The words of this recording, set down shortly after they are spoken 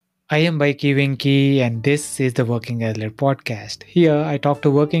I am Baiki Winky, and this is the Working Athlete Podcast. Here, I talk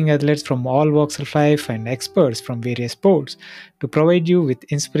to working athletes from all walks of life and experts from various sports to provide you with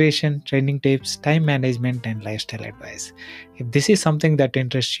inspiration, training tips, time management, and lifestyle advice. If this is something that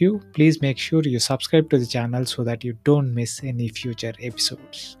interests you, please make sure you subscribe to the channel so that you don't miss any future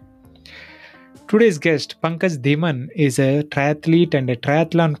episodes. Today's guest, Pankkaj Dhiman, is a triathlete and a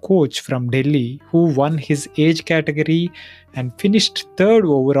triathlon coach from Delhi who won his age category and finished third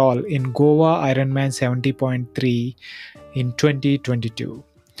overall in Goa Ironman 70.3 in 2022.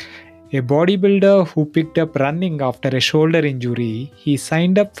 A bodybuilder who picked up running after a shoulder injury, he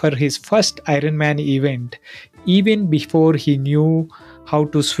signed up for his first Ironman event even before he knew how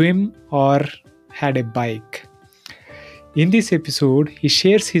to swim or had a bike. In this episode, he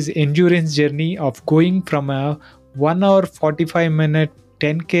shares his endurance journey of going from a 1 hour 45-minute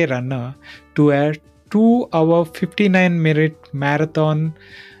 10K runner to a 2 hour 59-minute marathon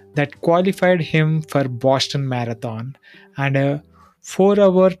that qualified him for Boston Marathon and a 4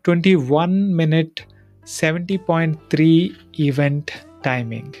 hour 21-minute 70.3 event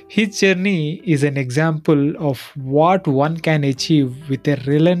timing. His journey is an example of what one can achieve with a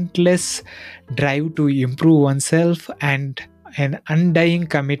relentless drive to improve oneself and an undying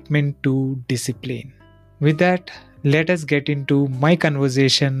commitment to discipline. With that, let us get into my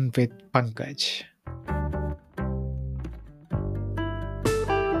conversation with Pankkaj.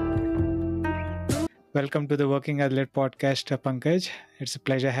 Welcome to the Working Athlete Podcast, Pankkaj. It's a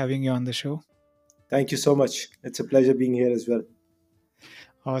pleasure having you on the show. Thank you so much. It's a pleasure being here as well.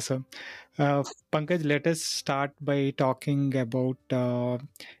 Awesome. Uh, Pankaj, let us start by talking about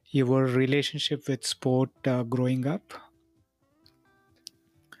your relationship with sport growing up.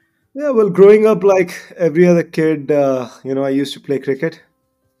 Yeah, well, growing up like every other kid, I used to play cricket.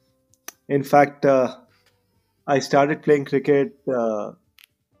 In fact, I started playing cricket uh,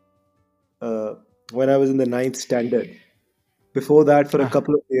 when I was in the ninth standard. Before that, for a Ah,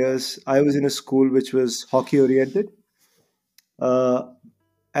 couple of years, I was in a school which was hockey oriented. Uh,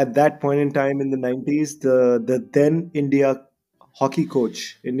 at that point in time in the 90s, the then India hockey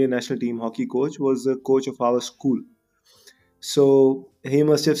coach, Indian national team hockey coach, was the coach of our school. So he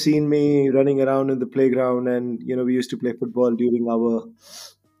must have seen me running around in the playground, and we used to play football during our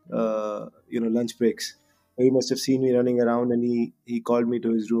lunch breaks. He must have seen me running around, and he called me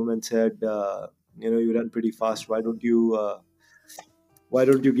to his room and said, you run pretty fast. Why don't you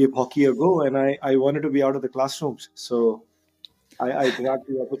give hockey a go? And I wanted to be out of the classrooms, so I grabbed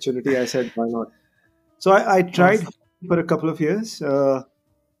the opportunity. I said, why not? So I tried awesome. for a couple of years,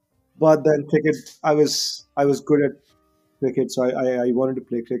 but then cricket. I was good at cricket, so I wanted to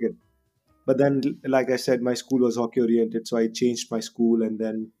play cricket. But then, like I said, my school was hockey oriented, so I changed my school, and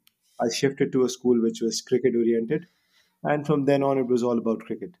then I shifted to a school which was cricket oriented, and from then on, it was all about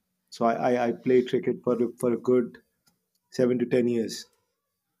cricket. So I played cricket for a good 7 to 10 years.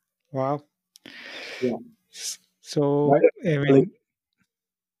 Wow. Yeah, right. So, I Like, mean,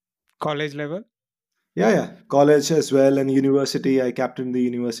 college level? yeah. College as well, and university. I captained the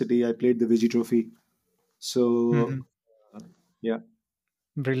university. I played the Vijay Trophy. So Mhm. yeah,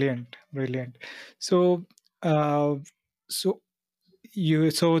 Brilliant, brilliant. So, uh, so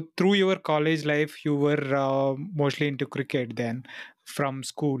so through your college life, you were mostly into cricket then from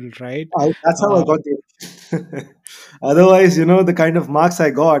school, right? that's how I Uh, got the. Otherwise, the kind of marks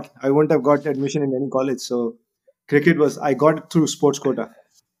I got, I wouldn't have got admission in any college. So cricket was I got it through sports quota.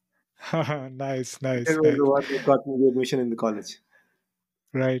 nice, Cricket nice, was nice. the one that got me the admission in the college.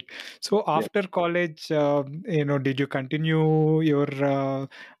 Right. So Yeah. after college, did you continue your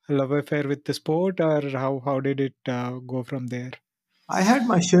love affair with the sport, or how did it go from there? I had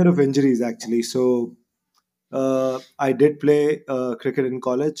my share of injuries actually. So I did play cricket in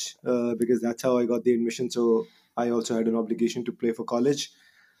college because that's how I got the admission. So I also had an obligation to play for college.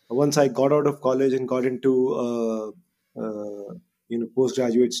 Once I got out of college and got into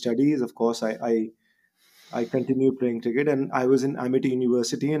postgraduate studies, of course, I continued playing cricket, and I was in Amity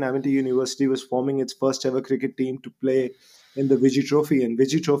University, and Amity University was forming its first ever cricket team to play in the Vijay Trophy, and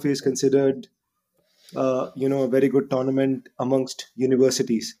Vijay Trophy is considered, a very good tournament amongst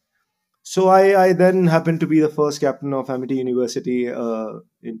universities. So I then happened to be the first captain of Amity University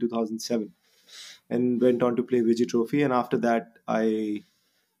in 2007, and went on to play Vijay Trophy, and after that I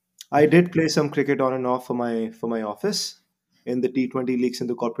did play some cricket on and off for my office in the T20 leagues and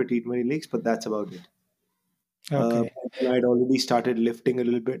the corporate T20 leagues, but that's about it. Okay. Back then I'd already started lifting a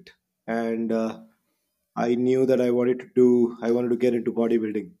little bit, and I knew that I wanted to get into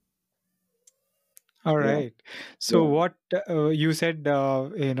bodybuilding. All Yeah, right. So yeah. what you said,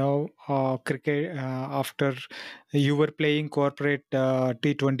 cricket after you were playing corporate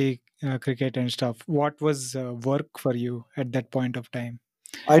T20 cricket and stuff. What was work for you at that point of time?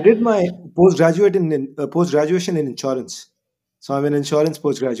 I did my post graduation in insurance. So I'm an insurance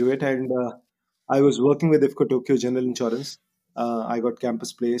postgraduate, and I was working with IFCO Tokyo General Insurance. I got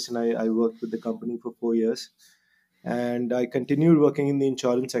campus place, and I worked with the company for 4 years, and I continued working in the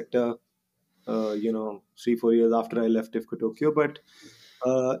insurance sector. 3 4 years after I left IFCO Tokyo, but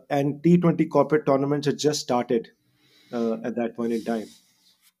and T20 corporate tournaments had just started at that point in time.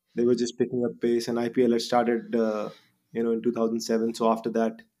 They were just picking up pace, and IPL had started, in 2007. So after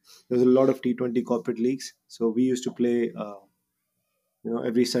that, there was a lot of T20 corporate leagues. So we used to play,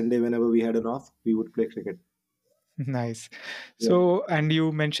 every Sunday whenever we had an off, we would play cricket. Nice. Yeah, So, and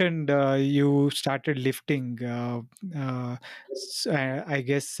you mentioned you started lifting. I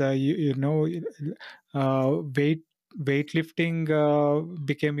guess weightlifting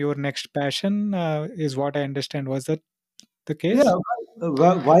became your next passion. Is what I understand. Was that the yeah. case?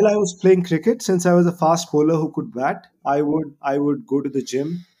 While I was playing cricket, since I was a fast bowler who could bat, I would go to the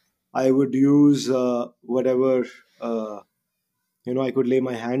gym. I would use whatever I could lay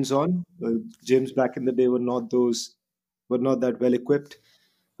my hands on. Gyms back in the day were not that well equipped.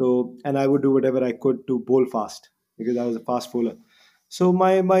 So, and I would do whatever I could to bowl fast because I was a fast bowler. So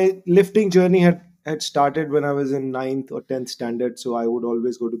my lifting journey had started when I was in ninth or 10th standard. So I would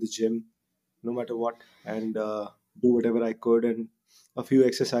always go to the gym no matter what, and do whatever I could, and a few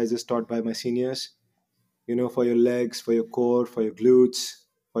exercises taught by my seniors. For your legs, for your core, for your glutes,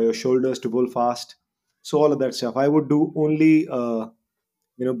 for your shoulders to bowl fast. So all of that stuff. I would do only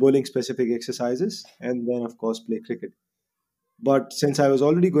bowling specific exercises, and then of course play cricket. But since I was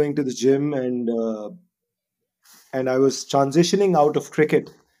already going to the gym, and I was transitioning out of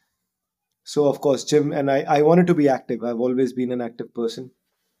cricket, so of course gym, and I wanted to be active. I've always been an active person,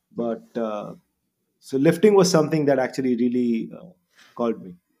 but so lifting was something that actually really called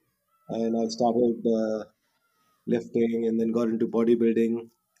me, and I started lifting, and then got into bodybuilding.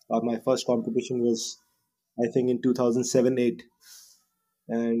 My first competition was, I think, in 2007-8,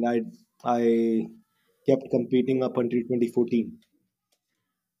 and I kept competing up until 2014.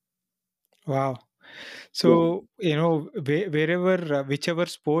 Wow. Yeah, So, wherever, whichever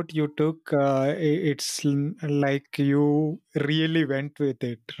sport you took, it's like you really went with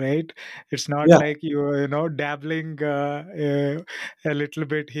it, right? It's not yeah, like dabbling a little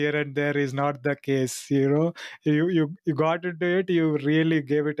bit here and there is not the case. You got into it. You really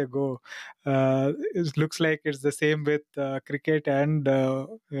gave it a go. It looks like it's the same with cricket and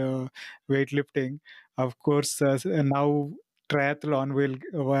weightlifting. Of course, now triathlon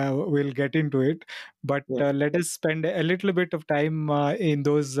will get into it, but yeah. let us spend a little bit of time in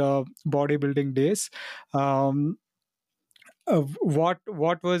those bodybuilding days. um, what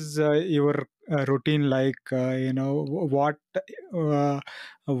was your routine like? What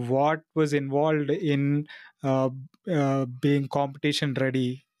was involved in uh, being competition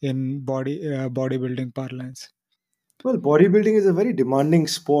ready in bodybuilding parlance? Well, bodybuilding is a very demanding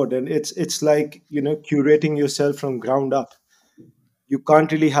sport, and it's like curating yourself from ground up. You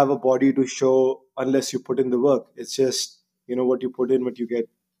can't really have a body to show unless you put in the work. It's just what you put in, what you get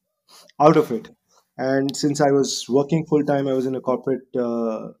out of it. And since I was working full time, I was in a corporate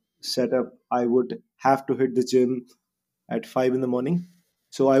setup. I would have to hit the gym at 5 in the morning.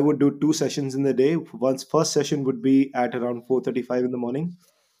 So I would do two sessions in the day. Once first session would be at around 4:35 in the morning.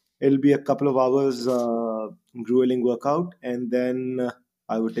 It'll be a couple of hours grueling workout, and then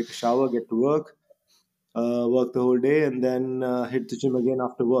I would take a shower, get to work, work the whole day, and then hit the gym again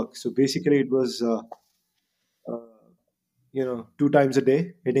after work. So basically, it was uh, 2 times a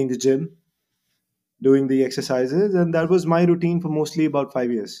day hitting the gym, doing the exercises, and that was my routine for mostly about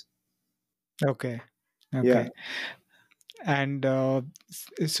 5 years. Okay. Yeah, Okay. And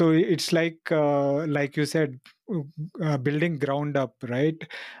so it's like you said, building ground up, right?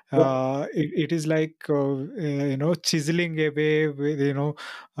 yeah. It is like chiseling away with we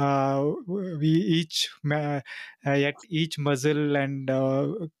at each muzzle, and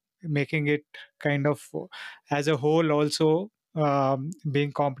making it kind of as a whole also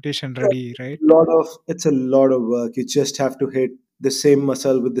being competition ready, right? It's a lot of work. You just have to hit the same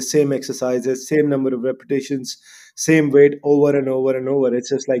muscle with the same exercises, same number of repetitions, same weight over and over and over. It's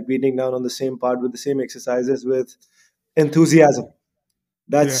just like beating down on the same part with the same exercises with enthusiasm.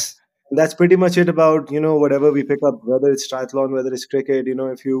 Yeah. That's pretty much it about whatever we pick up, whether it's triathlon, whether it's cricket.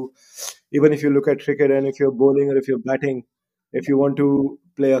 If you even if you look at cricket, and if you're bowling or if you're batting, if you want to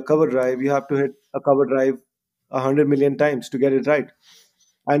play a cover drive, you have to hit a cover drive 100 million times to get it right.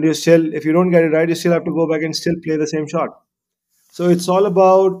 and you still, if you don't get it right, you still have to go back and still play the same shot. So it's all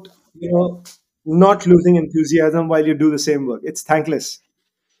about, not losing enthusiasm while you do the same work. It's thankless.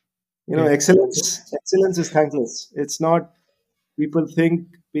 Yeah. Excellence is thankless. It's not. People think,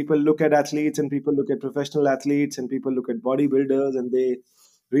 people look at athletes, and people look at professional athletes, and people look at bodybuilders, and they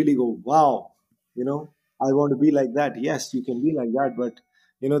really go, wow, I want to be like that. Yes, you can be like that, but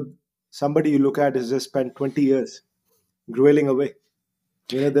you know somebody you look at has just spent 20 years grueling away.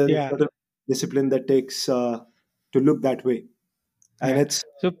 There's a Yeah. certain discipline that takes to look that way. And Yeah.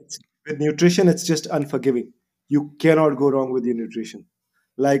 So, it's with nutrition, it's just unforgiving. You cannot go wrong with your nutrition.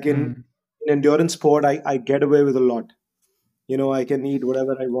 Like mm, in endurance sport, I get away with a lot. I can eat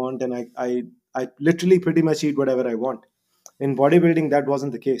whatever I want, and I literally pretty much eat whatever I want. In bodybuilding, that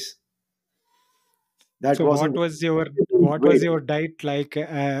wasn't the case. That so wasn't. what was Wait, your diet like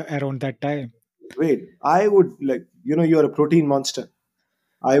around that time? wait. I would, like, you're a protein monster.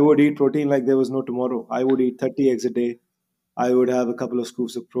 I would eat protein like there was no tomorrow. I would eat 30 eggs a day. I would have a couple of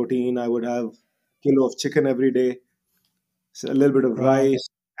scoops of protein. I would have a kilo of chicken every day, so a little bit of Wow. rice,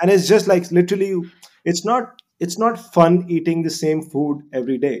 and it's just like literally, it's not fun eating the same food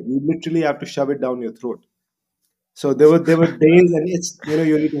every day. You literally have to shove it down your throat. So there were days, and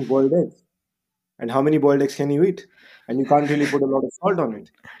you're eating boiled eggs, and how many boiled eggs can you eat? And you can't really put a lot of salt on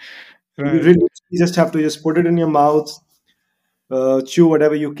it. You Right. really just have to just put it in your mouth, chew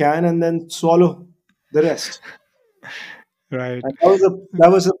whatever you can, and then swallow the rest. Right. And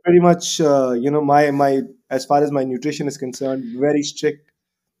that was a pretty much, my as far as my nutrition is concerned, very strict.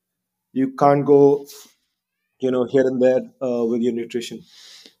 You can't go, here and there with your nutrition.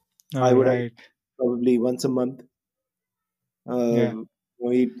 I All would have right. probably once a month Yeah.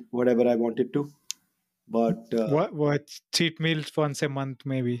 eat whatever I wanted to. But What cheat meals once a month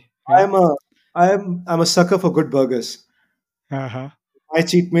maybe? Yeah. I'm a I'm a sucker for good burgers. Uh-huh. My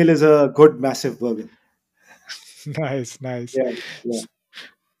cheat meal is a good massive burger. Nice, nice. Yeah, yeah,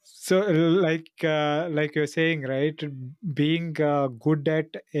 So, like you're saying, right? Being good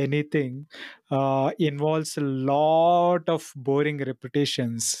at anything involves a lot of boring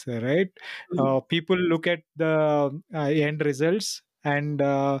repetitions, right? People look at the end results and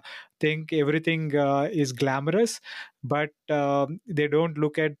think everything is glamorous, but they don't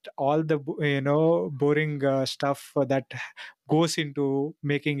look at all the boring stuff that goes into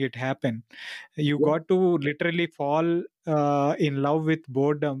making it happen. You yeah, got to literally fall in love with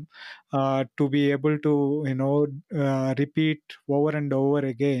boredom to be able to repeat over and over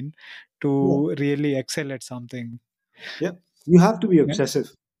again yeah, to really excel at something. yeah. You have to be Yeah.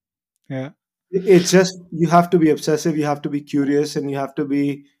 obsessive. Yeah. It's just, you have to be obsessive. You have to be curious, and you have to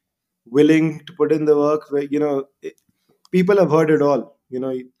be willing to put in the work. Where people have heard it all.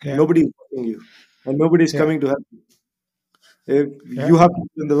 Yeah. Nobody's watching you, and nobody's Yeah. coming to help you. If Yeah. you have to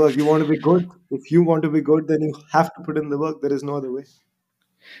put in the work, you want to be good. If you want to be good, then you have to put in the work. There is no other way.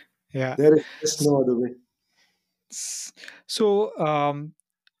 Yeah. There is just no other way. So,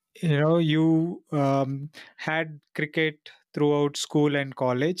 you had cricket throughout school and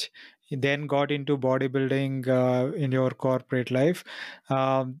college. You then got into bodybuilding in your corporate life.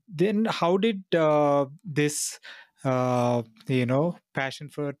 Then, how did this, passion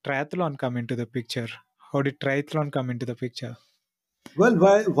for triathlon come into the picture? How did triathlon come into the picture? Well,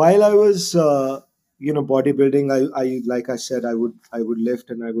 while I was, bodybuilding, I like I said, I would lift,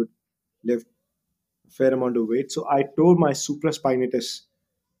 and I would lift a fair amount of weight. So I tore my supraspinatus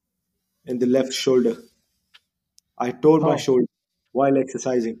in the left shoulder. I tore my Oh, shoulder while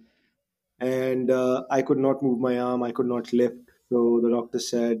exercising, and I could not move my arm. I could not lift. So the doctor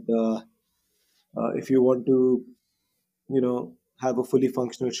said, if you want to, have a fully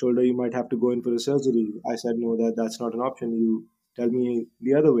functional shoulder, you might have to go in for a surgery. I said, no, that's not an option. You tell me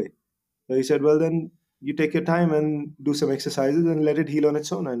the other way. So he said, well, then you take your time and do some exercises and let it heal on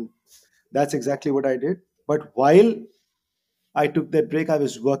its own. And that's exactly what I did. But while I took that break, I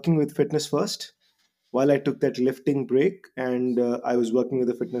was working with fitness first. While I took that lifting break, and I was working with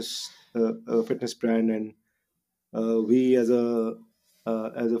a fitness brand, and we as a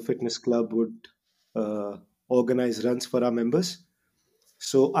fitness club would uh, organize runs for our members.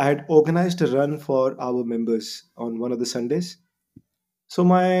 So I had organized a run for our members on one of the Sundays. So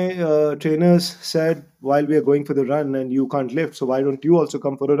my trainers said, while we are going for the run and you can't lift, so why don't you also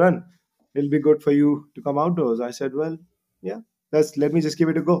come for a run? It'll be good for you to come outdoors. I said, well, yeah, let me just give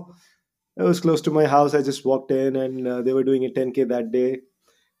it a go. It was close to my house. I just walked in, and they were doing a 10K that day.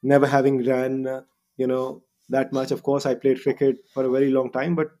 Never having ran, that much. Of course, I played cricket for a very long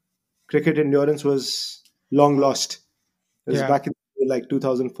time, but cricket endurance was long lost. It was yeah. back in like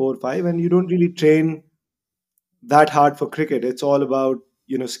 2004, 5, and you don't really train that hard for cricket. It's all about,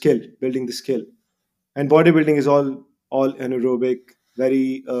 skill, building the skill. And bodybuilding is all anaerobic,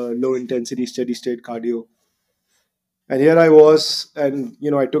 very low intensity, steady state cardio. And here I was, and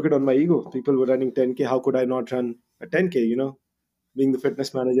I took it on my ego. People were running 10K. How could I not run a 10K? Being the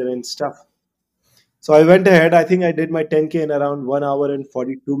fitness manager and stuff. So I went ahead. I think I did my 10K in around 1 hour and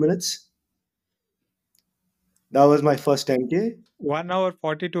 42 minutes. That was my first 10K. 1 hour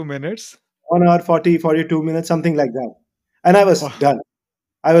 42 minutes. 1 hour 42 minutes, something like that. And I was Oh, done.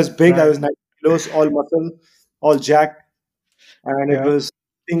 I was big. I right. was 90 kilos, all muscle, all jacked. And it Yeah. was,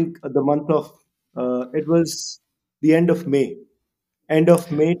 I think, it was the end of May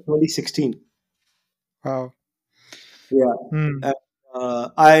 2016. Wow. Yeah. Hmm. And,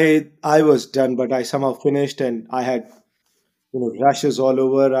 I was done, but I somehow finished, and I had rashes all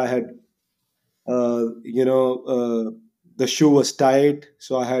over. I had the shoe was tight,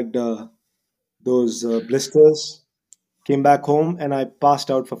 so I had those blisters. Came back home and I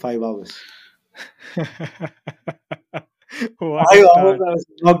passed out for 5 hours. What a 5 hours start. I was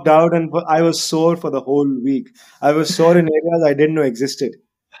knocked out, and I was sore for the whole week. I was sore in areas I didn't know existed.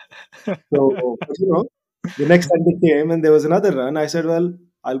 So, but the next Sunday came and there was another run. I said, well,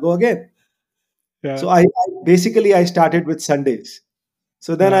 I'll go again. Yeah. So I started with Sundays.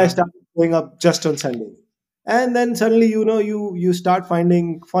 So then I Uh, started going up just on Sundays. And then suddenly, you start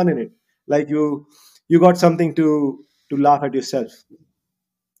finding fun in it. Like you got something to laugh at yourself.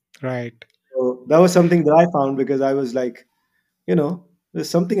 right. So that was something that I found, because I was like, there's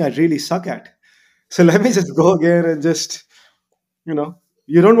something I really suck at. So let me just go again and just,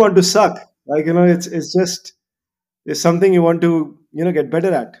 you don't want to suck. Like, it's just, it's something you want to, get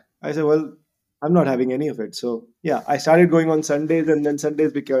better at. I said, well, I'm not having any of it. So yeah, I started going on Sundays, and then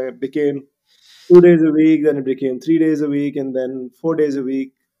Sundays became 2 days a week, then it became 3 days a week, and then 4 days a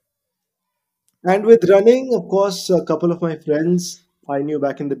week. And with running, of course, a couple of my friends I knew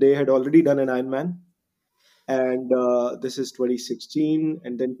back in the day had already done an Ironman. And this is 2016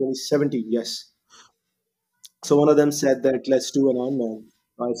 and then 2017. Yes. So one of them said that let's do an Ironman.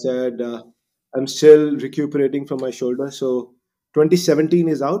 I said I'm still recuperating from my shoulder, so 2017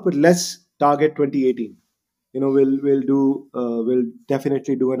 is out, but let's target 2018. We'll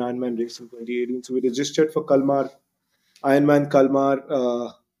definitely do an Ironman race in 2018. So we registered for Kalmar, Ironman Kalmar,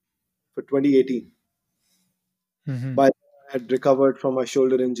 for 2018. Hmm. By then I had recovered from my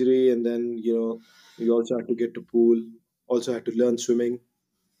shoulder injury, and then we also had to get to pool, also had to learn swimming,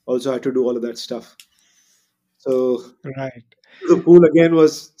 also had to do all of that stuff. So Right. the pool again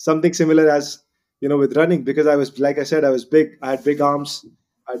was something similar as with running, because I was, like I said, I was big. I had big arms,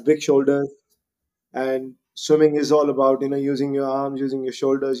 I had big shoulders, and swimming is all about using your arms, using your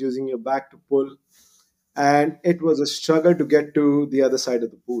shoulders, using your back to pull. And it was a struggle to get to the other side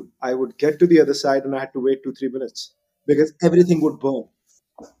of the pool. I would get to the other side and I had to wait 2-3 minutes because everything would burn.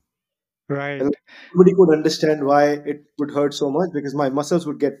 And Right. nobody could understand why it would hurt so much, because my muscles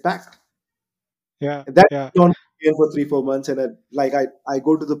would get packed. Yeah. And that Yeah. went on again for 3-4 months. And I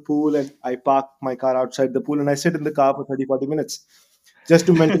go to the pool and I park my car outside the pool and I sit in the car for 30-40 minutes just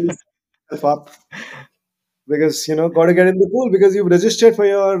to mentally set myself up, because got to get in the pool, because you've registered for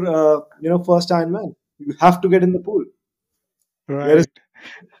your first Ironman. You have to get in the pool. Whereas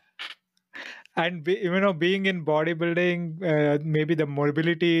Right. And being in bodybuilding, maybe the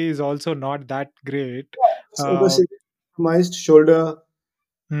mobility is also not that great. it was Uh, compromised shoulder,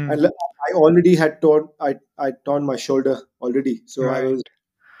 and hmm. I already had I torn my shoulder already, so I was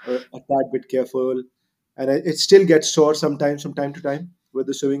Right. a tad bit careful, and it still gets sore sometimes from time to time with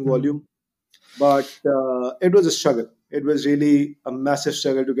the swimming Hmm. volume. But it was a struggle. It was really a massive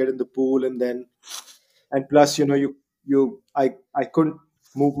struggle to get in the pool, and plus, I couldn't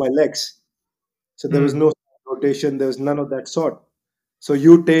move my legs, so there was Hmm. no rotation. There was none of that sort. So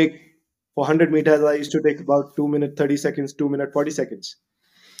you take for 100 meters, I used to take about 2 minute 30 seconds, 2 minute 40 seconds.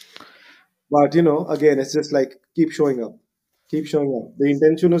 But again, it's just like keep showing up, keep showing up. The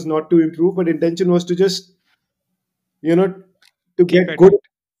intention was not to improve, but intention was to just you know to Keep get at good it.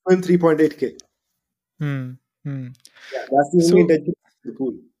 in 3.8K. Hmm. Hmm. Yeah, that's the only So intention of the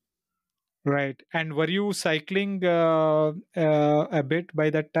pool. right. And were you cycling a bit by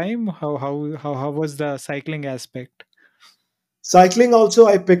that time? How was the cycling aspect? Cycling also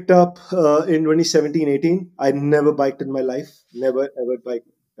I picked up in 2017-18. I never biked in my life, never ever biked,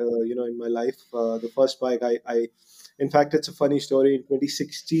 in my life. The first bike in fact, it's a funny story. In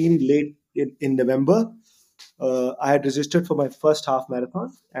 2016, late in November, I had registered for my first half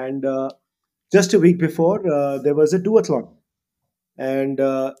marathon, and just a week before, there was a duathlon. And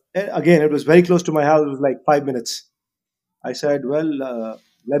again, it was very close to my house. It was like 5 minutes. I said, well,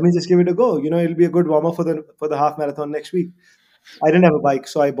 let me just give it a go. It'll be a good warm up for the half marathon next week. I didn't have a bike,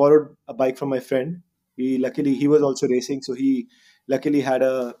 so I borrowed a bike from my friend. He was also racing, so he luckily had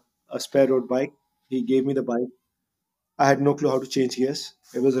a spare road bike. He gave me the bike. I had no clue how to change gears.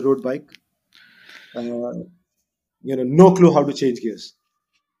 It was a road bike. Uh, no clue how to change gears.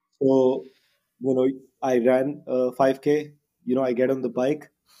 So, I ran 5K. I get on the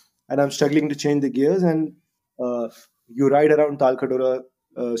bike and I'm struggling to change the gears. And you ride around Talkadora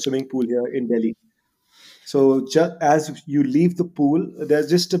swimming pool here in Delhi. So, just as you leave the pool, there's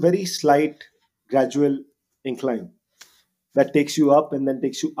just a very slight, gradual incline that takes you up and then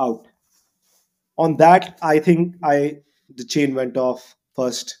takes you out. On that, I think the chain went off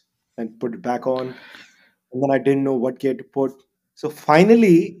first and put it back on, and then I didn't know what gear to put. So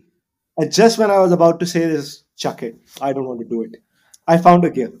finally, and just when I was about to say this, chuck it, I don't want to do it. I found a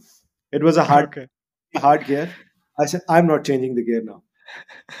gear. It was a Okay. hard gear. I said, I'm not changing the gear now.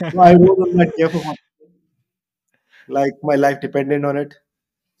 So I rode on that gear for like my life depended on it.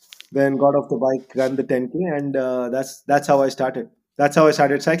 Then got off the bike, ran the 10K, and that's how I started. That's how I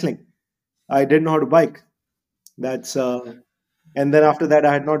started cycling. I didn't know how to bike. That's And then after that,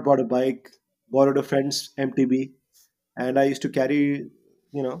 I had not bought a bike. Borrowed a friend's MTB, and I used to carry,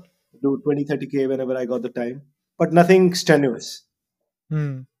 you know, do 20, 30K whenever I got the time, but nothing strenuous.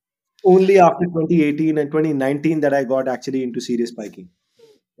 Hmm. Only after 2018 and 2019 that I got actually into serious biking.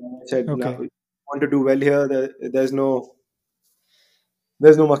 I said, now, Okay. if you want to do well here, there's no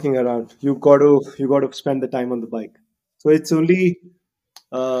mucking around. You got to spend the time on the bike. So it's only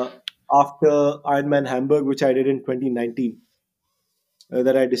uh, after Ironman Hamburg, which I did in 2019,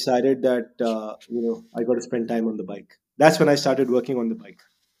 that I decided that I got to spend time on the bike. That's when I started working on the bike.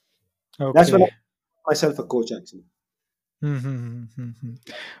 That's when I Okay. made myself a coach actually. Mm-hmm.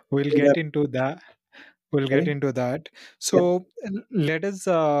 We'll Yeah, get into that. We'll get sorry. into that. Yeah. So let us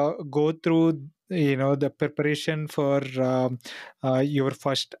go through, the preparation for your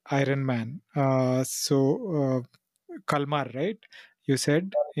first Ironman. Kalmar, right? You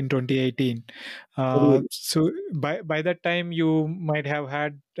said in 2018. So by that time, you might have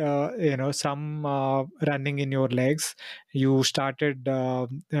had some running in your legs. You started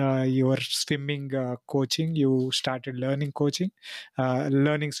your swimming coaching. You started learning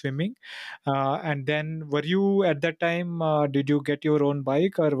swimming. And then, were you at that time? Did you get your own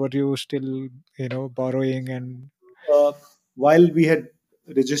bike, or were you still, borrowing and? uh, while we had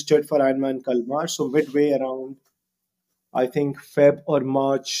registered for Ironman Kalmar, so midway around, I think Feb or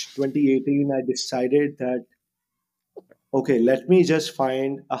March 2018, I decided that, okay, let me just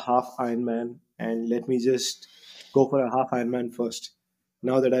find a half Ironman and let me just go for a half Ironman first.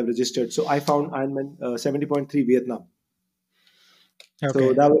 Now that I've registered, so I found Ironman 70.3 Vietnam. So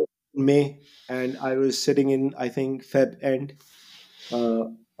Okay. that was May, and I was sitting in, I think, Feb end. Uh,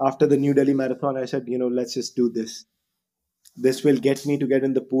 After the New Delhi Marathon, I said, let's just do this. This will get me to get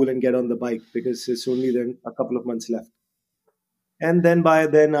in the pool and get on the bike because it's only then a couple of months left. And then by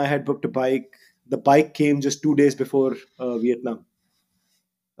then, I had booked a bike. The bike came just 2 days before Vietnam.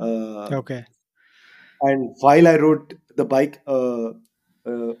 Uh, Okay. and while I rode the bike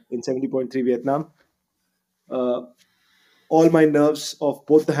in 70.3 Vietnam, uh, all my nerves of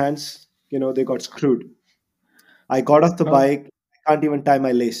both the hands, they got screwed. I got off the Oh, bike. I can't even tie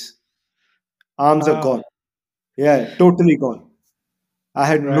my lace. Arms are ah, gone. Yeah, totally gone. I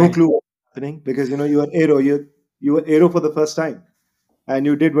had no right. clue what was happening because you were aero for the first time and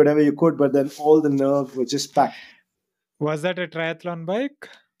you did whatever you could, but then all the nerves were just packed. Was that a triathlon bike?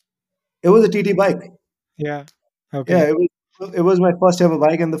 It was a TT bike. Yeah. Yeah, Okay. it was my first ever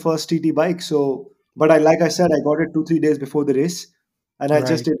bike and the first TT bike. So, but like I said, I got it 2 3 days before the race, and I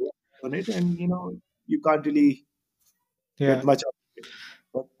just Right. did on it, and you can't really get Yeah. much out of it.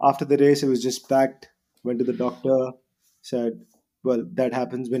 But after the race, it was just packed. Went to the doctor, said, "Well, that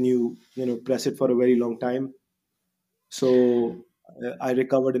happens when you press it for a very long time." So I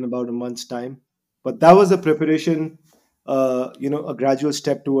recovered in about a month's time. But that was the preparation, a gradual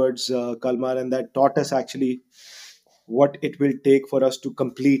step towards Kalmar, and that taught us actually what it will take for us to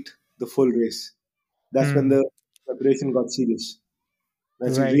complete the full race. That's when Hmm. the preparation got serious.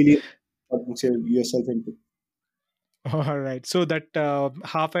 That's Right. really important yourself into. All right. So that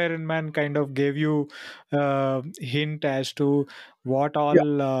half Ironman kind of gave you hint as to what Yeah,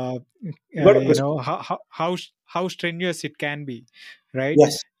 all you got a how strenuous it can be, right?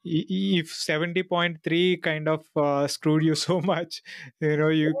 yes, If 70.3 kind of screwed you so much,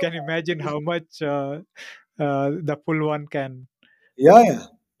 you can imagine how much the full one can. yeah, yeah,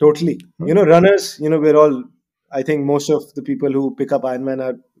 totally. Hmm? Runners. We're all. I think most of the people who pick up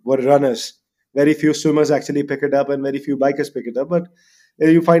Ironman were runners. Very few swimmers actually pick it up, and very few bikers pick it up. But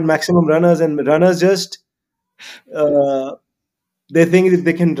you find maximum runners, and runners just uh, They think if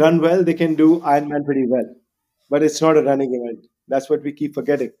they can run well, they can do Ironman pretty well. But it's not a running event. That's what we keep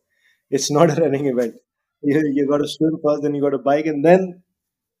forgetting. It's not a running event. You got to swim first, then you got to bike, and then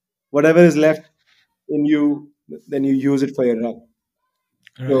whatever is left in you, then you use it for your run.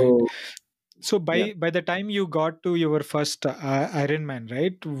 Right. So So yeah. by the time you got to your first Ironman,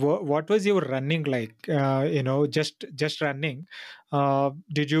 right? What was your running like? Just running.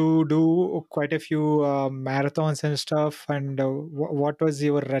 Did you do quite a few marathons and stuff? And what was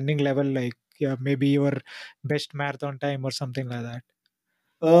your running level like? Yeah, maybe your best marathon time or something like that.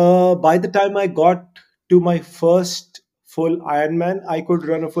 By the time I got to my first full Ironman, I could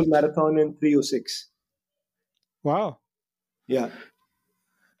run a full marathon in 3:06. Wow, Yeah.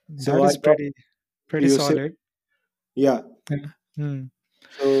 So that I is got pretty 3:06. solid. Yeah. Yeah. Hmm.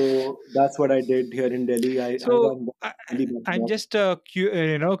 So that's what I did here in Delhi. I So ran the I, Delhi I'm marathon. just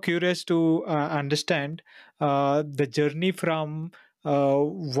curious to understand the journey from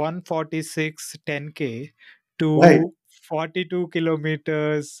 146 10K Right. to 42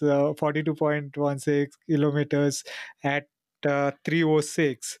 kilometers, 42.16 kilometers at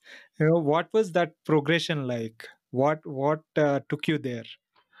 306. What was that progression like? What took you there?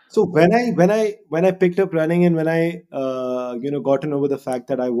 So when I picked up running, and when I gotten over the fact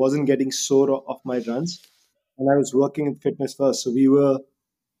that I wasn't getting sore of my runs, and I was working in fitness first. So we were,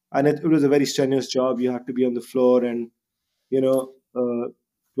 and it was a very strenuous job. You have to be on the floor, and you know,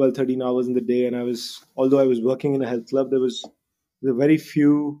 12, 13 hours in the day. And although I was working in a health club, there were very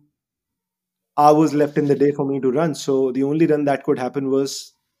few hours left in the day for me to run. So the only run that could happen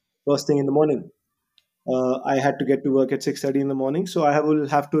was first thing in the morning. I had to get to work at 6:30 in the morning, so will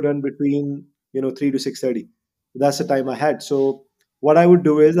have to run between 3 to 6:30. That's the time I had. So what I would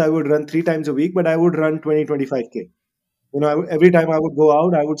do is I would run 3 times a week, but I would run 20-25K. Every time I would go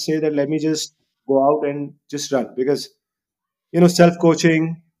out, I would say that let me just go out and just run, because self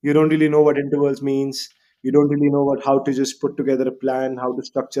coaching, you don't really know what intervals means. You don't really know what how to just put together a plan, how to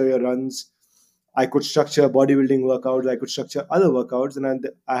structure your runs. I could structure bodybuilding workouts, I could structure other workouts, and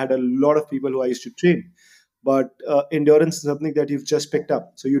I had a lot of people who I used to train. But endurance is something that you've just picked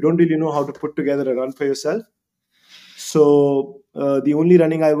up, so you don't really know how to put together a run for yourself. So the only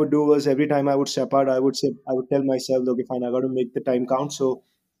running I would do was every time I would step out, I would tell myself, okay, fine, I got to make the time count. So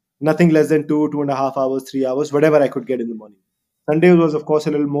nothing less than 2.5 hours, 3 hours, whatever I could get in the morning. Sunday was, of course,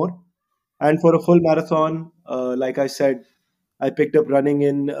 a little more. And for a full marathon, like I said, I picked up running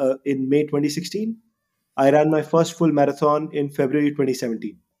in May 2016. I ran my first full marathon in February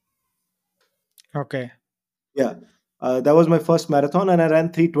 2017. Okay. Yeah, that was my first marathon, and I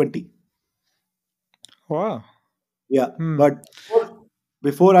ran 3:20. Wow. Yeah, Hmm. but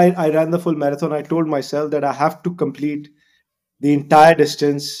before I ran the full marathon, I told myself that I have to complete the entire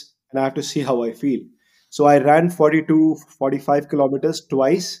distance, and I have to see how I feel. So I ran 42, 45 kilometers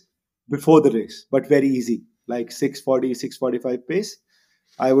twice before the race, but very easy, like 6:40, 6:45 pace.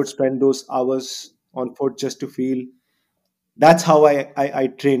 I would spend those hours on foot just to feel. That's how I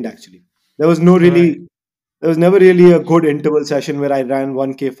trained actually. There was no Right. really, there was never really a good interval session where I ran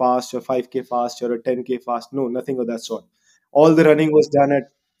 1K fast or 5K fast or a 10K fast. No, nothing of that sort. All the running was done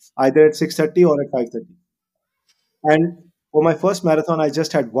at either at 6:30 or at 5:30. And for my first marathon, I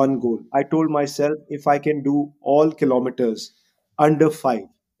just had one goal. I told myself if I can do all kilometers under 5,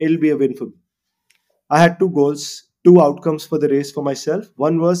 it'll be a win for me. I had two goals, two outcomes for the race for myself.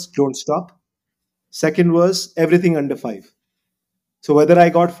 One was don't stop. Second was everything under 5. So whether I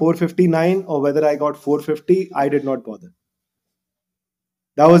got 4:59 or whether I got 4:50, I did not bother.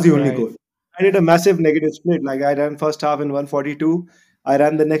 That was the only Right. goal. I did a massive negative split. Like I ran first half in 142, I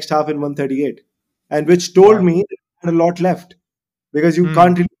ran the next half in 138, and which told Wow. me that I had a lot left, because you Hmm.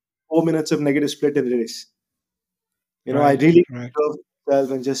 can't really 4 minutes of negative split in the race. I Right. really Right. observed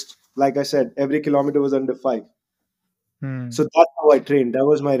myself, and just like I said, every kilometer was under 5. Hmm. So that's how I trained. That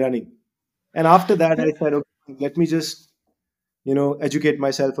was my running. And after that, I said, okay, let me just educate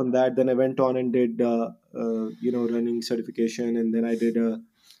myself on that. Then I went on and did running certification, and then I did the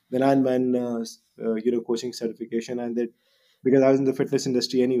Ironman coaching certification, and that because I was in the fitness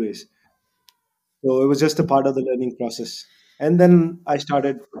industry anyways, so it was just a part of the learning process. And then I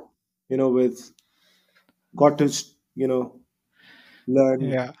started with got to learn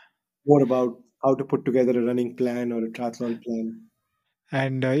Yeah. more about how to put together a running plan or a triathlon plan.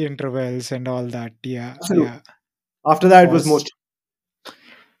 And intervals and all that. Yeah. Absolutely. Yeah. After that, it was Awesome. most.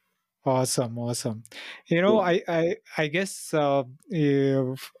 Awesome. Awesome. Yeah. I guess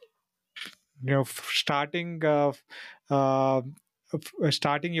starting uh,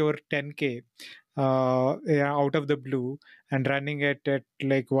 starting your 10K yeah, out of the blue, and running it at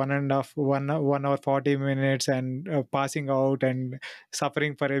like 1 hour 40 minutes and passing out and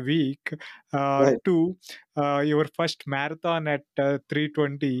suffering for a week, Right. to your first marathon at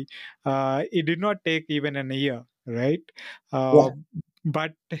 3:20. It did not take even an year, right? Yeah.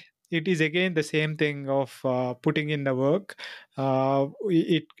 But it is again the same thing of putting in the work.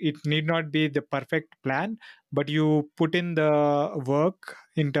 It need not be the perfect plan, but you put in the work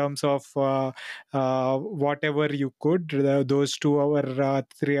in terms of whatever you could, those 2 hour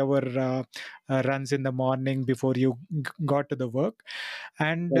 3 hour runs in the morning before you got to the work,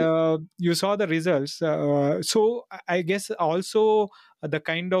 and Right. you saw the results. So I guess also the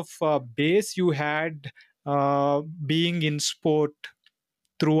kind of base you had being in sport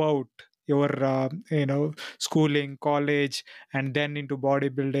throughout your schooling, college, and then into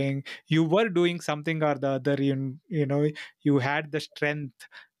bodybuilding, you were doing something or the other. You had the strength,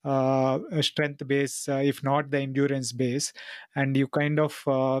 a strength base, if not the endurance base, and you kind of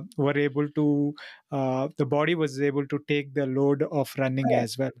were able to the body was able to take the load of running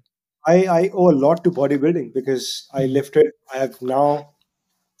as well. I owe a lot to bodybuilding because I Mm. lifted. I have now,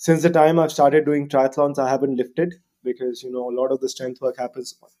 since the time I've started doing triathlons, I haven't lifted because a lot of the strength work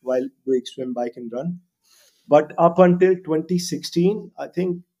happens while doing swim, bike, and run. But up until 2016, I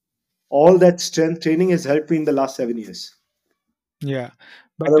think all that strength training has helped me in the last 7 years. Yeah,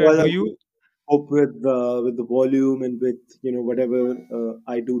 but Otherwise, I do wouldn't you cope with the volume and with whatever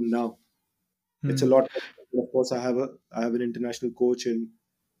I do now. It's a mm, lot. Of course, I have an international coach, and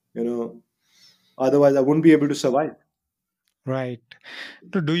you know, otherwise I wouldn't be able to survive. right.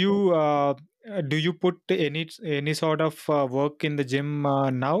 So do you put any sort of work in the gym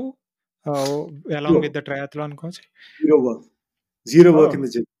now, along with Zero, the triathlon coach? zero work, zero work in Oh, the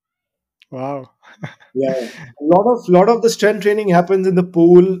gym. wow. Yeah, a lot of the strength training happens in the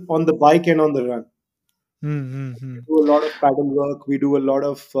pool, on the bike, and on the run. Mm-hmm. We do a lot of paddle work. We do a lot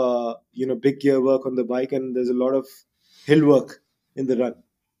of big gear work on the bike, and there's a lot of hill work in the run.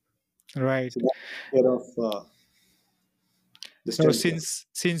 Right. So that takes care of the So strength work.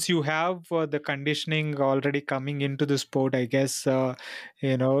 since you have the conditioning already coming into the sport, I guess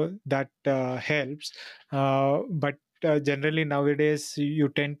that helps. But generally nowadays you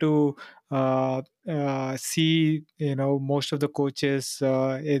tend to see most of the coaches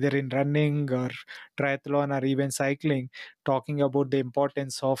either in running or triathlon or even cycling talking about the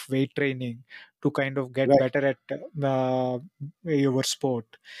importance of weight training to kind of get Right. better at your sport.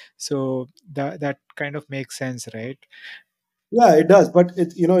 So that kind of makes sense, right? Yeah, it does, but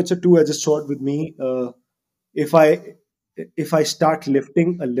it's a two-edged sword with me. If I if I start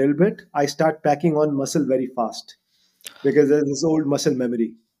lifting a little bit, I start packing on muscle very fast because there's this old muscle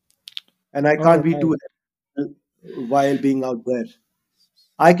memory, and I can't Oh, be too right. heavy while being out there.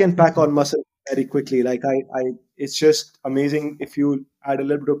 I can pack Mhm. on muscle very quickly. Like it's just amazing if you add a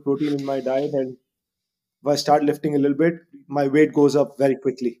little bit of protein in my diet, and if I start lifting a little bit, my weight goes up very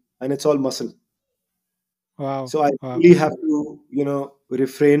quickly, and it's all muscle. Wow. So I Wow. really have to,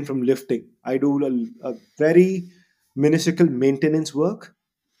 refrain from lifting. I do a very minuscule maintenance work,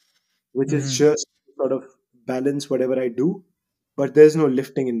 which is Hmm. just sort of balance whatever I do, but there's no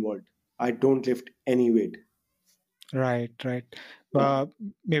lifting involved. I don't lift any weight. Right. Right. Yeah. Uh,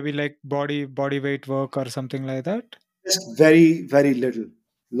 Maybe like body weight work or something like that. Just very, very little.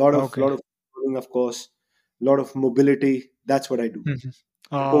 Lot Okay. of, running, of course, lot of mobility. That's what I do. Hmm.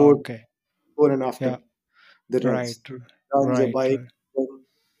 Oh, Before, okay. before and after Yeah. the Right. runs or Right. bike. Right.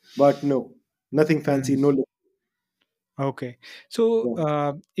 But no, nothing fancy. Mhm. No lift. Okay, so Yeah.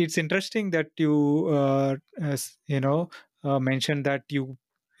 it's interesting that you mentioned that you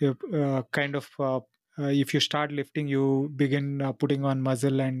kind of if you start lifting, you begin putting on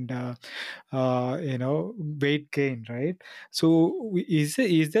muscle and weight gain, right? So is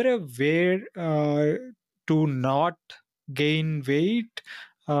there a way to not gain weight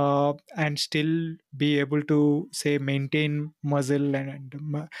and still be able to say maintain muscle and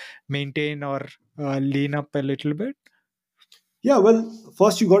maintain or lean up a little bit? Yeah, well,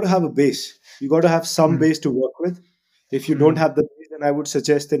 first you got to have a base. You got to have some Mm, base to work with. If you don't mm, have the base, then I would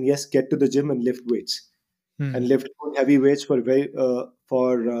suggest then yes, get to the gym and lift weights and mm, lift good heavy weights for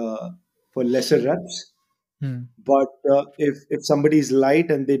lesser reps. mm, But if somebody is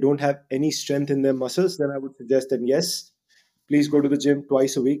light and they don't have any strength in their muscles, then I would suggest that yes, please go to the gym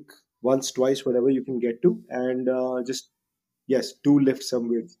twice a week, once, twice, whatever you can get to, and just yes, do lift some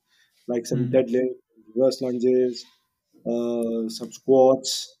weights like some mm, deadlift, reverse lunges, some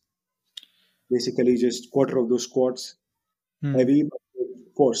squats. Basically, just quarter of those squats mm. heavy but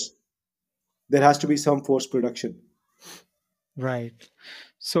with force. There has to be some force production. Right.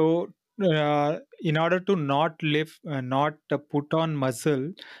 So in order to not lift, not put on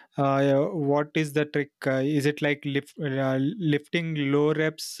muscle, what is the trick? Is it like lifting low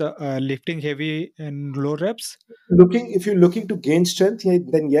reps, lifting heavy and low reps? Looking If you're looking to gain strength, yeah,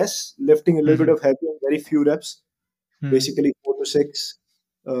 then yes, lifting a little bit Hmm. of heavy and very few reps, Hmm. basically 4 to 6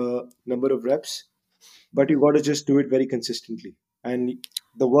 number of reps. But you got to just do it very consistently, and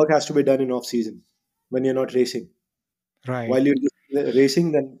the work has to be done in off season when you're not racing. Right. While you're just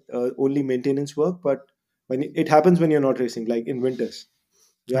racing, then only maintenance work. But it happens when you're not racing, like in winters,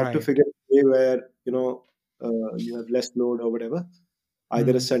 you have to Right. figure a way where you have less load or whatever,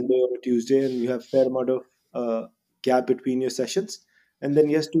 either a Hmm. Sunday or a Tuesday, and you have fair amount of gap between your sessions, and then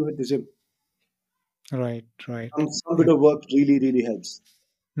yes, to hit the gym. Right. Right. Some bit Like, of work really helps.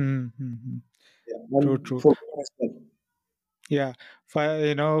 hmm. Yeah, True. and True. for me as well. Yeah,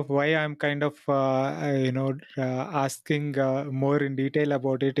 why I'm kind of asking more in detail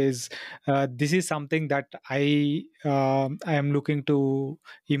about it is, this is something that I am looking to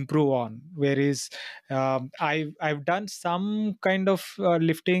improve on. Whereas I've done some kind of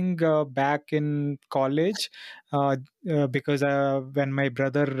lifting back in college, uh, because when my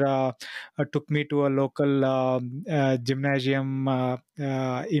brother took me to a local gymnasium,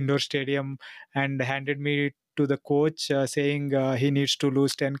 indoor stadium, and handed me to the coach, saying he needs to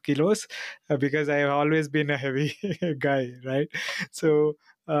lose 10 kilos, because I have always been a heavy guy, right? So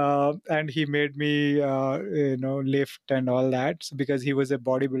and he made me lift and all that, because he was a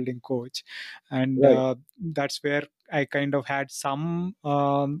bodybuilding coach. And Right. that's where I kind of had some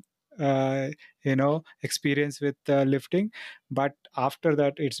uh, experience with lifting. But after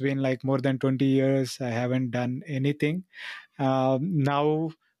that, it's been like more than 20 years I haven't done anything.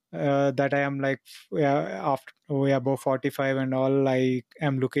 Now that I am like, after we above 45 and all, I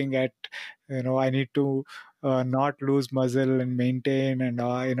am looking at, I need to not lose muscle and maintain,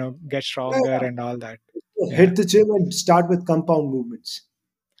 and get stronger Yeah, and all that. Yeah. hit the gym and start with compound movements.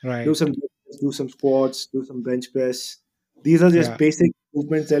 Do Right. some lifts, do some squats, do some bench press. These are just Yeah. basic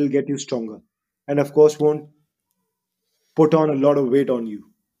movements that'll get you stronger, and of course won't put on a lot of weight on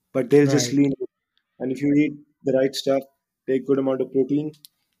you, but they'll just Right. lean you. And if you eat the right stuff, take good amount of protein,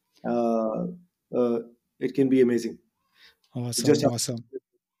 uh, uh, it can be amazing. You just Awesome. have Awesome.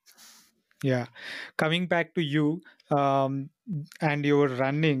 Yeah, coming back to you, um, and your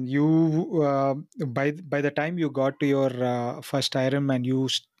running, you by the time you got to your first Ironman,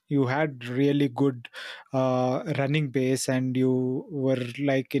 you had really good running base, and you were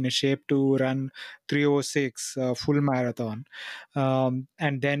like in a shape to run 306 full marathon.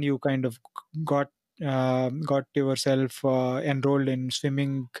 And then you kind of got got yourself enrolled in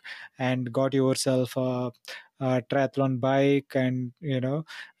swimming, and got yourself a triathlon bike, and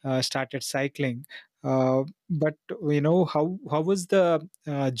started cycling. But how was the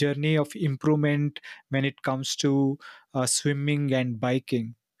journey of improvement when it comes to swimming and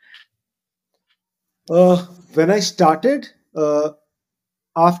biking? when I started,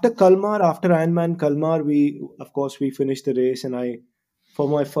 after Kalmar, after Ironman Kalmar, we of course we finished the race, and I, for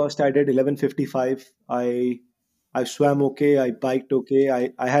my first, I did 11:55. I swam okay, I biked okay.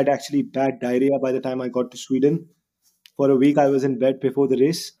 I had actually bad diarrhea by the time I got to Sweden. For a week, I was in bed before the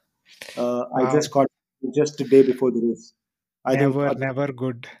race. I Wow. just got just a day before the race. I think, Never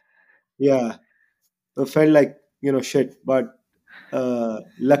good. yeah, it felt like shit, but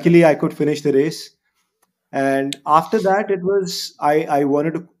luckily I could finish the race. And after that, it was I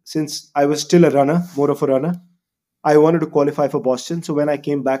wanted to, since I was still a runner, more of a runner. I wanted to qualify for Boston. So when I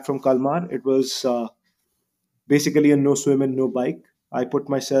came back from Kalmar, it was basically a no swim and no bike. I put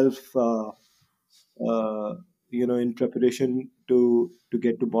myself, uh, in preparation to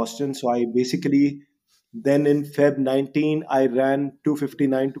get to Boston. So I basically, then in Feb 19, I ran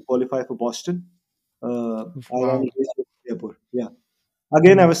 2:59 to qualify for Boston. I ran Wow. a race with Jaipur. Yeah.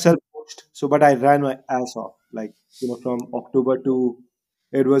 Again, I Hmm. was self-coached, so but I ran my ass off. Like from October to,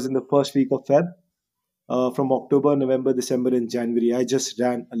 it was in the first week of Feb. From October, November, December, and January, I just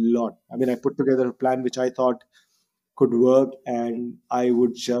ran a lot. I mean, I put together a plan which I thought could work, and I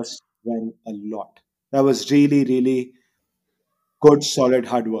would just run a lot. That was really good, solid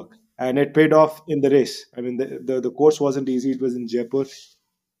hard work, and it paid off in the race. I mean, the course wasn't easy. It was in Jaipur,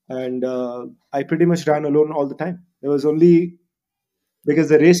 and I pretty much ran alone all the time. There was only, because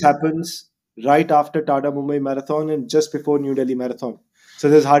the race happens right after Tata Mumbai Marathon and just before New Delhi Marathon. So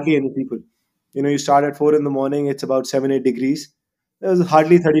there's hardly any people. You start at 4 in the morning, it's about 7, 8 degrees. There was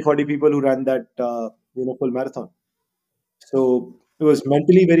hardly 30, 40 people who ran that, full marathon. So it was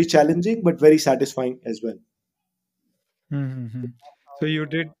mentally very challenging, but very satisfying as well. Mm-hmm. So you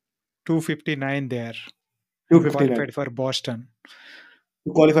did 259 there and 2:59. qualified for Boston.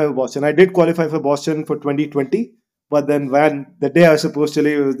 to qualify for Boston. I did qualify for Boston for 2020, but then when the day I was supposed to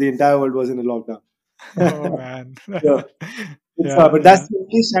leave, it was the entire world was in a lockdown. Oh man. Yeah, Yeah, but that's yeah. the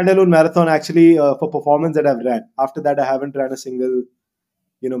only standalone marathon actually for performance that I've ran. After that, I haven't ran a single,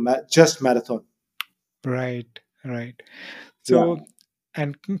 just marathon. Right, right. Yeah, So,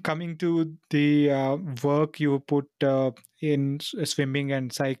 and coming to the work you put in swimming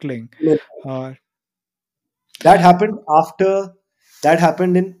and cycling, uh, that happened after. That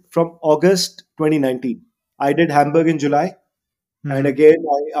happened in from August 2019. I did Hamburg in July, and mhm. again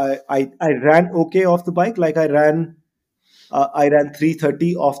I ran okay off the bike. Like I ran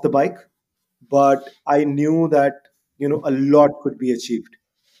 3:30 off the bike, but I knew that a lot could be achieved,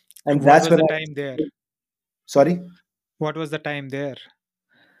 and What that's was when the I time there? sorry What was the time there?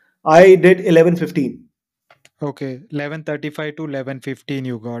 I did 11:15. Okay, 11:35 to 11:15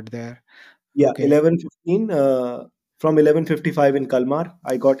 you got there. Yeah, Okay, 11:15 from 11:55 in Kalmar.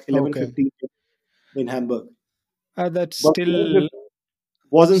 I got okay. 11:15 in Hamburg. That's But still. 11:15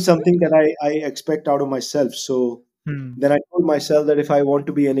 wasn't something that I expect out of myself. So Hmm. then I told myself that if I want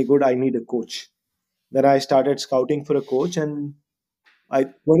to be any good, I need a coach. Then I started scouting for a coach, and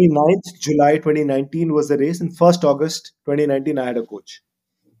 29th July 2019 was the race, and 1st August 2019 I had a coach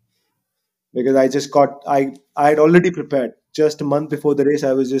because I had already prepared. Just a month before the race,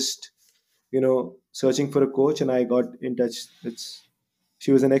 I was just searching for a coach, and I got in touch.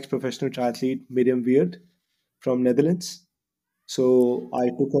 She was an ex-professional triathlete, Miriam Weird from Netherlands. So I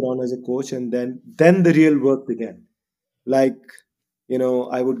took her on as a coach, and then the real work began. Like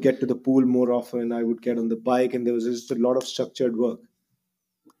I would get to the pool more often. I would get on the bike, and there was just a lot of structured work.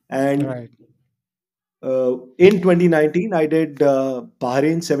 And Right. in 2019, I did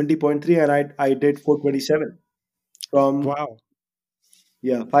Bahrain 70.3, and I did 427 from Wow.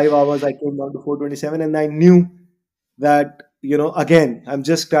 5 hours. I came down to 427, and I knew that again I'm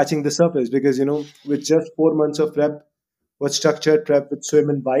just scratching the surface because with just 4 months of prep, with structured prep with swim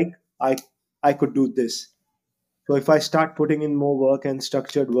and bike, I could do this. So if I start putting in more work and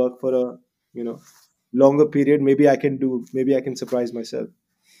structured work for a you know longer period, maybe I can surprise myself.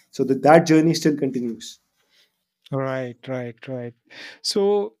 So that journey still continues. Right, right, right.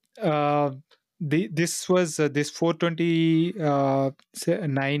 So, this was this 420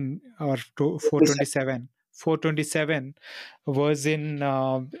 9 or 427 427 was in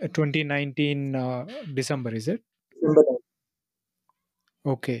 2019 December, is it? December.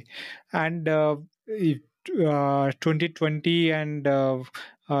 Okay. And 2020 and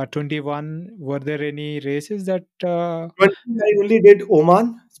 21, were there any races that 20, I only did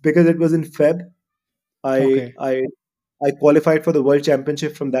Oman because it was in Feb. I okay. I I qualified for the World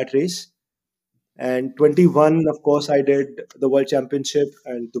Championship from that race. And 21, of course, I did the World Championship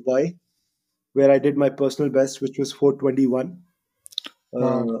and Dubai, where I did my personal best, which was 421,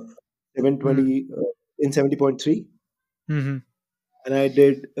 Wow. uh, Mm. 720 in 70.3. Mm-hmm. And I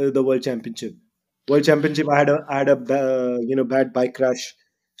did the World Championship. World Championship, I had a bad bike crash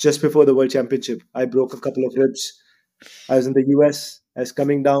just before the World Championship. I broke a couple of ribs. I was in the US. I was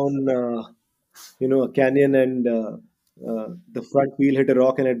coming down, a canyon, and the front wheel hit a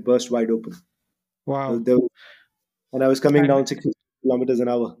rock and it burst wide open. Wow. There was, and I was coming And down 60 kilometers an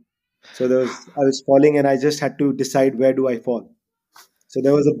hour. So I was falling, and I just had to decide where do I fall. So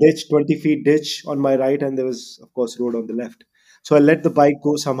there was a ditch, 20 feet ditch on my right, and there was, of course, road on the left. So I let the bike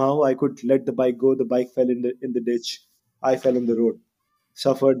go somehow. I could let the bike go. The bike fell in the ditch. I fell on the road,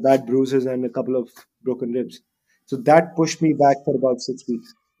 suffered bad bruises and a couple of broken ribs. So that pushed me back for about 6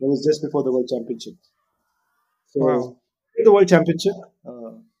 weeks. It was just before the World Championship. wow. So in the World Championship,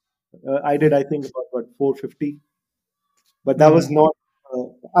 I did, Mm, I think, about what 450, but that was mm, not.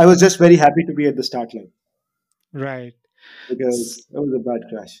 I was just very happy to be at the start line right. S- because it was a bad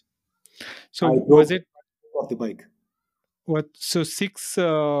crash. I So was broke it off the bike. what? So 6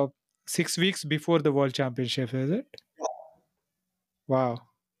 weeks before the World Championship, is it? Wow.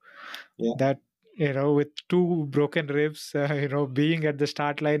 Yeah. That, with two broken ribs, being at the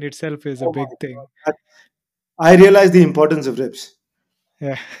start line itself is a Oh my big thing. God. I realized the importance of ribs.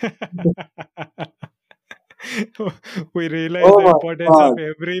 Yeah. We realize Oh the my importance of God.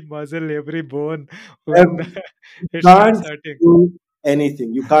 every muscle, every bone when You it starts can't hurting. do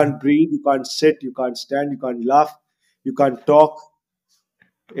anything. You can't breathe. You can't sit. You can't stand. You can't laugh. You can't talk.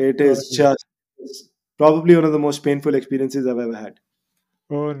 It Oh, is just it's probably one of the most painful experiences I've ever had.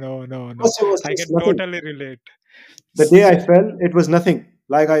 oh no, no, no. First, it was I just can nothing. totally relate. The day I So, fell, it was nothing.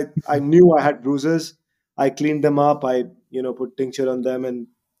 Like I knew I had bruises. I cleaned them up. I, put tincture on them and,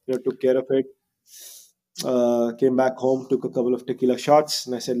 took care of it. Came back home, took a couple of tequila shots,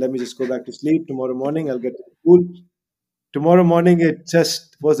 and I said, let me just go back to sleep. Tomorrow morning, I'll get to the pool. Tomorrow morning, it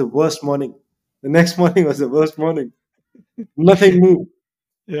just was the worst morning. The next morning was the worst morning. Nothing moved.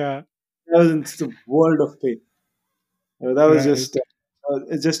 Yeah, I was in the world of pain. That was right. just,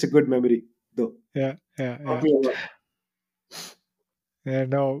 it's just a good memory, though. Yeah, yeah, Taught yeah. me a lot. Yeah,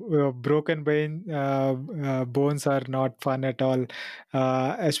 no, bones are not fun at all,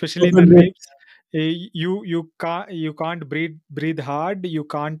 especially in the Broken ribs. ribs. You can't breathe hard. You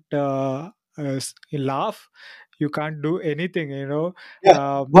can't laugh. You can't do anything. Yeah,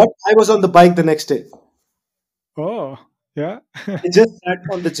 Um, but I was on the bike the next day. oh, yeah, I just sat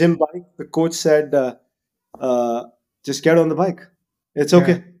on the gym bike. The coach said, uh, just get on the bike. It's yeah.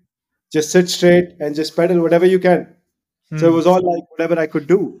 okay. Just sit straight and just pedal whatever you can. So it Hmm. was all like whatever I could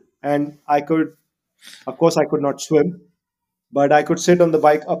do. And I could, of course, I could not swim, but I could sit on the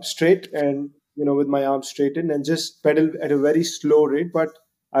bike up straight and, with my arms straightened and just pedal at a very slow rate. But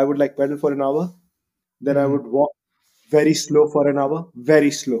I would like pedal for an hour. Then I Hmm. would walk very slow for an hour,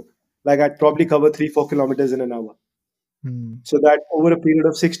 very slow. Like I'd probably cover 3, 4 kilometers in an hour. Hmm. So that over a period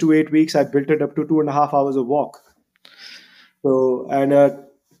of 6 to 8 weeks, I built it up to 2.5 hours of walk. So and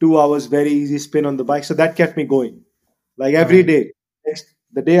 2 hours very easy spin on the bike. So that kept me going. Like every Right. day.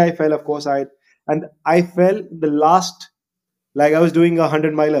 The day I fell, of course, I fell the last, like I was doing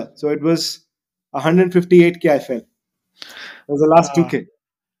 100 miler. So it was 158K I fell. It was the last Ah, 2K.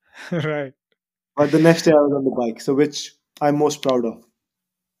 right. But the next day I was on the bike. So which I'm most proud of. You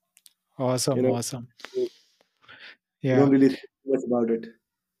Awesome. know, Awesome. you don't Yeah. really think much about it.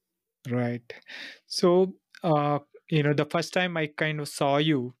 Right. So, the first time I kind of saw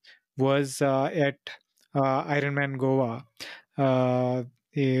you was at Ironman Goa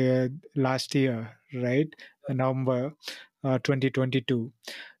last year, right? November 2022,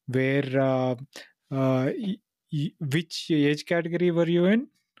 where which age category were you in?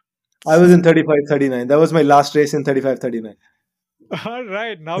 I was in 35, 39. That was my last race in 35, 39. All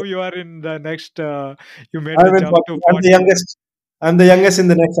right. Now you are in the next, you made the I'm in jump 40. to I'm the 40. youngest. I'm the youngest in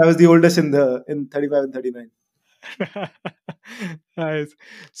the next. I was the oldest in 35 and 39. Nice.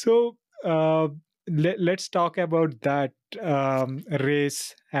 So let's talk about that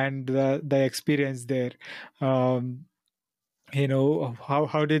race and the experience there. Um,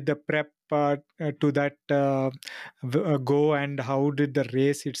 how did the prep to that go, and how did the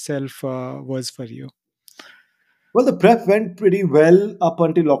race itself was for you? Well, the prep went pretty well up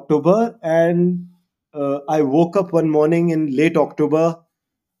until October, and I woke up one morning in late October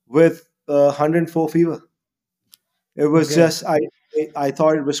with 104 fever. It was Okay. just I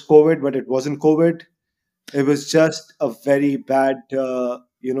thought it was COVID, but it wasn't COVID. It was just a very bad.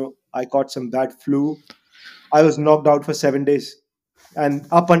 I caught some bad flu. I was knocked out for 7 days, and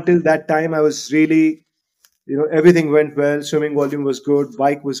up until that time, I was really, everything went well. Swimming volume was good,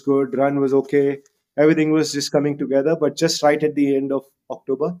 bike was good, run was okay. Everything was just coming together. But just right at the end of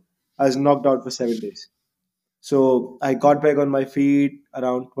October, I was knocked out for 7 days. So I got back on my feet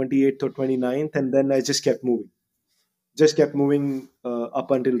around 28th or 29th, and then I just kept moving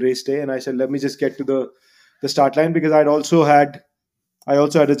up until race day. And I said, let me just get to the start line because I also had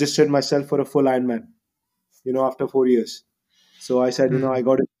registered myself for a full Ironman, after 4 years. So I said, I Hmm.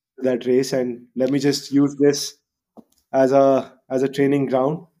 got into that race and let me just use this as a training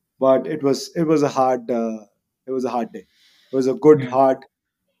ground. But it was a hard day. It was a good, Yeah. hard,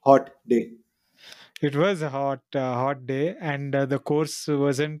 hot day. It was a hot day, and the course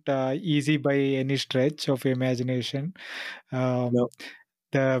wasn't easy by any stretch of imagination. Um, No,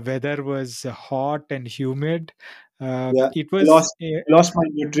 the weather was hot and humid. yeah, It I was, lost I lost my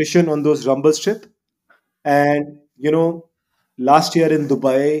nutrition on those rumble strip, and last year in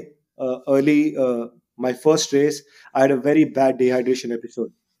Dubai, early my first race, I had a very bad dehydration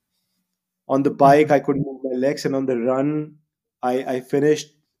episode. On the bike, I couldn't move my legs, and on the run, I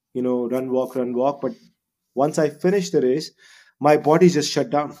finished, run walk. But once I finished the race, my body just shut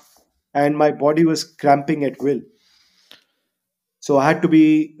down, and my body was cramping at will. So I had to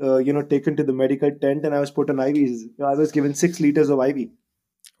be, taken to the medical tent, and I was put on IVs. I was given 6 liters of IV,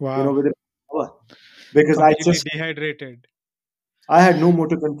 wow, within an hour because completely dehydrated. I had no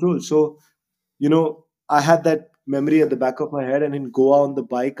motor control. So I had that memory at the back of my head, and in Goa on the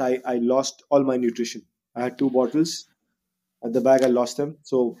bike, I lost all my nutrition. I had 2 bottles at the back. I lost them.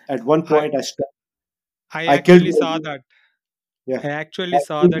 So at one I point, I stopped. I I killed actually saw my that. yeah. I I actually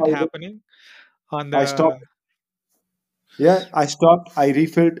saw killed that my happening on I the. stopped. Yeah, I stopped. I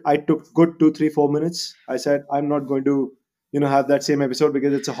refilled. I took good 2, 3, 4 minutes. I said I'm not going to, have that same episode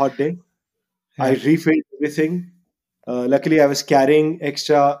because it's a hot day. I Yeah. refilled everything. Luckily, I was carrying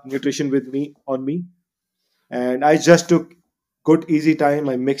extra nutrition with me on me, and I just took good easy time.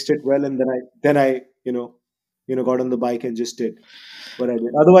 I mixed it well, and then I got on the bike and just did what I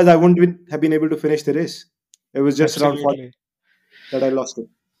did. Otherwise, I wouldn't have been able to finish the race. It was just around 40 Absolutely. that I lost it.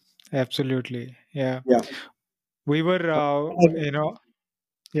 Absolutely. Yeah. Yeah. We were, I-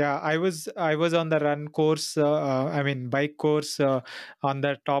 yeah, I was on the run course. I mean, bike course on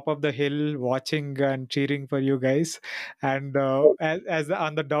the top of the hill, watching and cheering for you guys. And as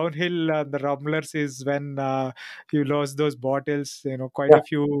on the downhill, the rumblers is when you lost those bottles. Quite Yeah. a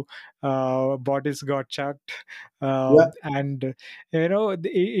few bottles got chucked, Yeah. and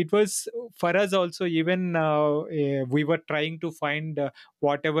it was for us also. Even we were trying to find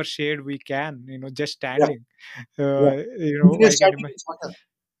whatever shade we can. Just Yeah. standing. Yeah. When you're I can starting, imagine. it's hotter.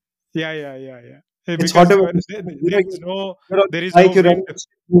 Yeah, yeah, yeah, yeah. It's Because hotter when you're starting. there is no You're on there the is bike, no you're running, wind. it's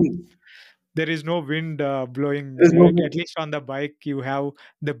moving. There is no wind blowing, There is no right? wind. At least on the bike, you have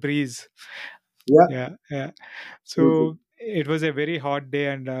the breeze. Yeah. Yeah, yeah. Absolutely. So it was a very hot day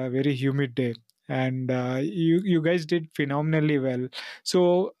and a very humid day, and you guys did phenomenally well.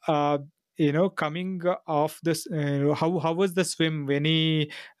 So coming off this, how was the swim?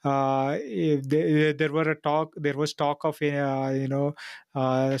 Any there was talk of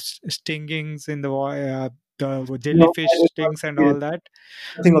stingings in the No, I jellyfish did not stings and all experience that.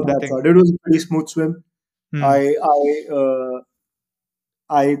 nothing of that Nothing. sort. It was a pretty smooth swim. Hmm.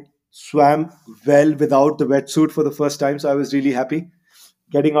 I swam well without the wetsuit for the first time, so I was really happy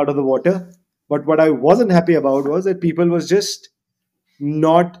getting out of the water. But what I wasn't happy about was that people was just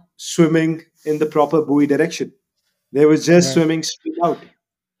not swimming in the proper buoy direction. They was just Right. swimming straight out.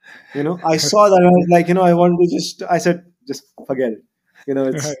 I saw that and I was like, I want to I said, just forget it.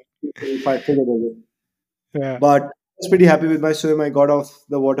 Right. If I figure it out. Yeah. But I was pretty happy with my swim. I got off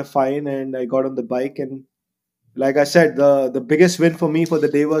the water fine and I got on the bike. And like I said, the biggest win for me for the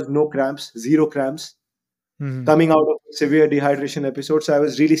day was no cramps, zero cramps Hmm. coming out of severe dehydration episodes. I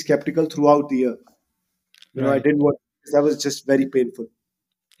was really skeptical throughout the year. I Right. didn't want that was just very painful.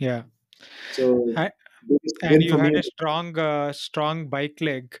 Yeah. So biggest And win you for me. had a strong bike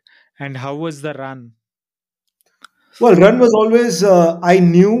leg. And how was the run? Well, run was always, I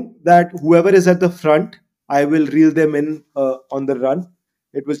knew that whoever is at the front, I will reel them in on the run.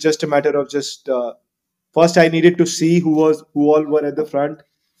 It was just a matter of just first I needed to see who all were at the front,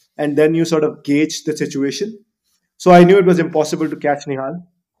 and then you sort of gauge the situation. So I knew it was impossible to catch Nihal.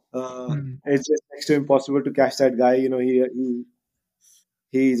 Hmm. It's just next to impossible to catch that guy.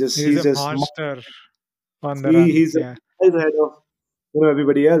 He's he's a just monster on the run. he's Yeah. miles ahead of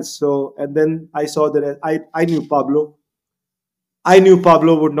everybody else. So and then I saw that I knew Pablo. I knew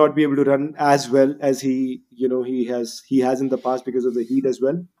Pablo would not be able to run as well as he has in the past because of the heat as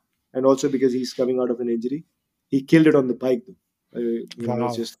well, and also because he's coming out of an injury. He killed it on the bike though. It's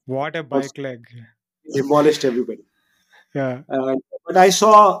Wow. just What a was bike leg. demolished everybody. Yeah. But I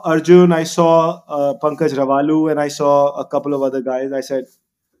saw Arjun, I saw Pankaj Ravalu, and I saw a couple of other guys. I said,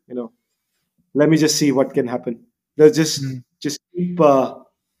 you know, let me just see what can happen. Let's Hmm. just keep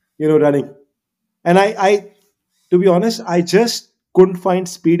running. And to be honest, I just couldn't find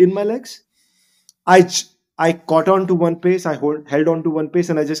speed in my legs. I j- I caught on to one pace. Held on to one pace,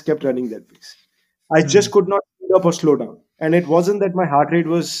 and I just kept running that pace. I Hmm. just could not speed up or slow down. And it wasn't that my heart rate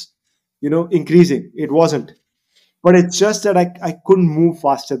was, increasing. It wasn't. But it's just that I couldn't move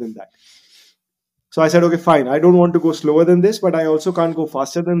faster than that. So I said, okay, fine. I don't want to go slower than this, but I also can't go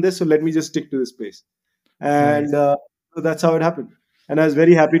faster than this. So let me just stick to this pace. Right. And so that's how it happened. And I was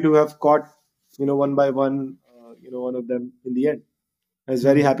very happy to have caught, one by one, one of them in the end. I was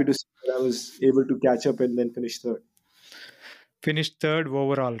very Hmm. happy to see that I was able to catch up and then finish third. Finished third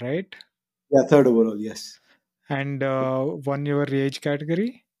overall, right? Yeah, third overall. Yes, And won your age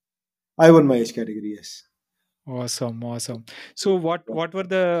category. I won my age category. Yes. Awesome, awesome. So what were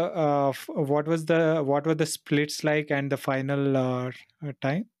the what were the splits like and the final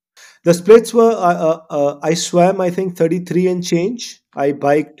time? The splits were I swam I think 33 and change. I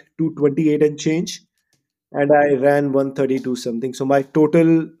biked 228 and change, and I ran 132 something. So my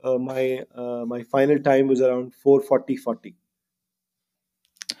total my final time was around 440.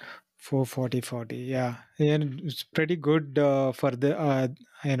 440. Yeah, and it's pretty good for the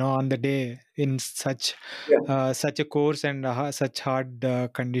on the day in Yeah, such a course and such hard yeah.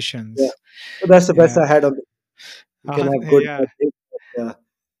 conditions. So that's the best Yeah. I had on. You can have good Yeah. bad days, but,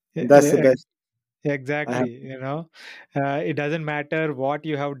 and e- that's the e- best I have. Exactly. It doesn't matter what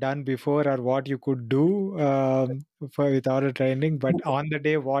you have done before or what you could do without a training, but on the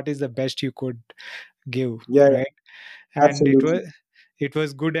day, what is the best you could give, Yeah, yeah, right? And absolutely. it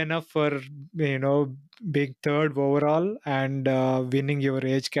was good enough for you know being third overall and winning your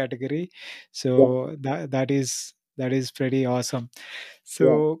age category. Yeah, So that is. That is pretty awesome.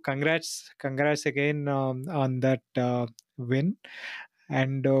 Yeah. So congrats again on that win.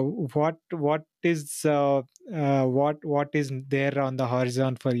 And what is there on the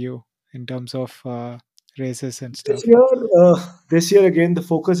horizon for you in terms of races and This stuff? year, this year again, the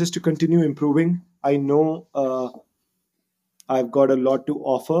focus is to continue improving. I know I've got a lot to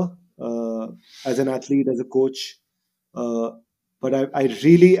offer as an athlete, as a coach, uh, but I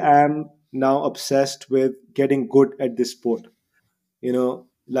really am now obsessed with getting good at this sport.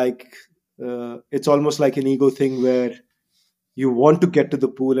 Like it's almost like an ego thing where you want to get to the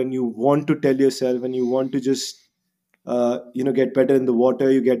pool and you want to tell yourself and you want to just get better in the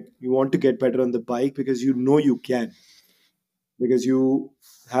water. You want to get better on the bike because you know you can, because you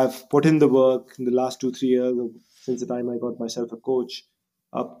have put in the work in the last 2 3 years since the time I got myself a coach,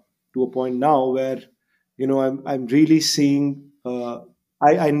 up to a point now where I'm really seeing.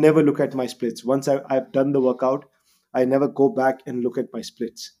 I never look at my splits once I've done the workout. I never go back and look at my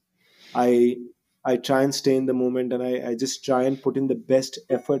splits. I I try and stay in the moment, and I just try and put in the best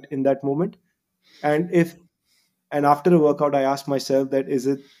effort in that moment. And if and after a workout, I ask myself that is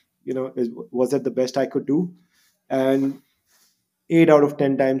it, was that the best I could do? And 8 out of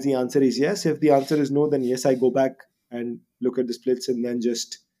 10 times the answer is yes. If the answer is no, then yes, I go back and look at the splits and then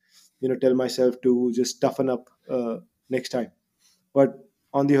just tell myself to just toughen up next time. But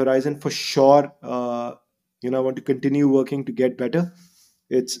on the horizon, for sure, I want to continue working to get better.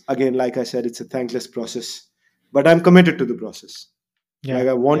 It's again, like I said, it's a thankless process, but I'm committed to the process. Like Yeah,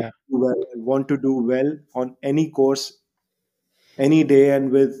 I want to yeah, do well. I want to do well on any course, any day,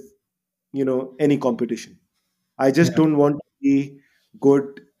 and with any competition. I just yeah. don't want to be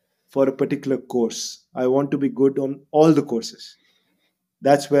good for a particular course. I want to be good on all the courses.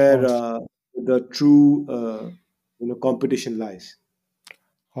 That's where Awesome, the true competition lies.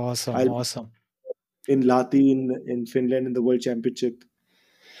 awesome, I'll be awesome. in Lahti in Finland in the World Championship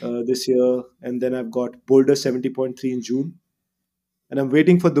this year, and then I've got Boulder 70.3 in June, and I'm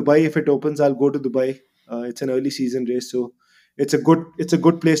waiting for Dubai. If it opens, I'll go to Dubai. It's an early season race, so it's a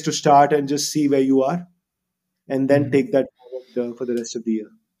good place to start and just see where you are, and then Mhm. take that forward for the rest of the year.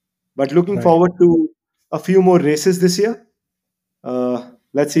 But looking Right. forward to a few more races this year.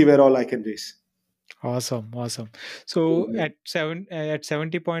 Let's see where all I can race. Awesome, awesome. So at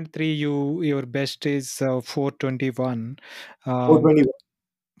 70.3, your best is 421, um, 421.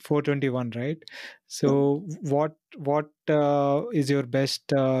 421, right? So what is your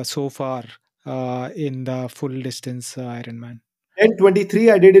best so far in the full distance Ironman?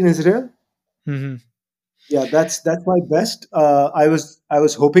 10:23 I did in Israel. Mm-hmm. Yeah, that's my best. I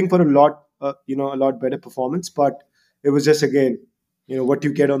was hoping for a lot better performance, but it was just again, what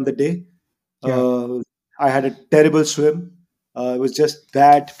you get on the day. Yeah. Uh, I had a terrible swim. It was just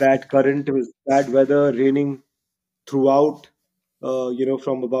bad current. It was bad weather, raining throughout.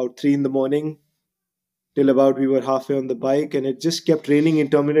 From about 3 in the morning till about we were halfway on the bike, and it just kept raining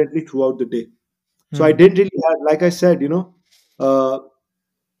intermittently throughout the day. So I Mm. didn't really have, like I said, uh,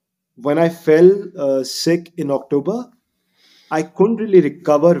 when I fell sick in October, I couldn't really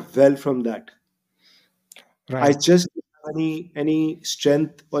recover well from that. I Right. just didn't have any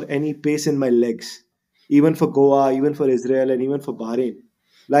strength or any pace in my legs, even for Goa, even for Israel, and even for Bahrain.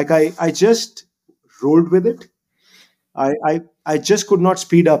 Like I just rolled with it. I just could not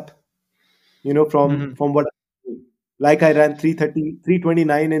speed up, Mm-hmm. from what like I ran 330,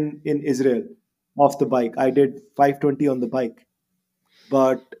 329 in Israel off the bike. I did 520 on the bike.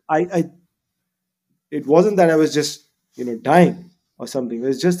 But I it wasn't that I was just, dying or something. It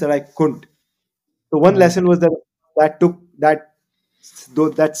was just that I couldn't. So one Right. lesson was that took that though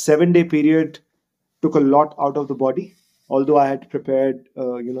that 7 day period took a lot out of the body. Although I had prepared,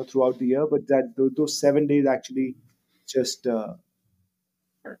 throughout the year, but those 7 days actually just, but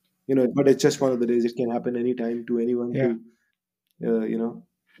it's just one of the days. It can happen anytime to anyone. Yeah. You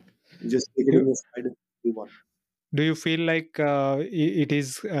just take it in You, your stride and move on. do you feel like it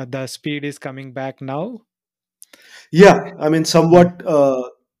is the speed is coming back now? Yeah, I mean, Mm.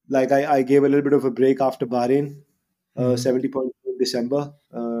 somewhat. Like I gave a little bit of a break after Bahrain, Mm-hmm. 70 point in December.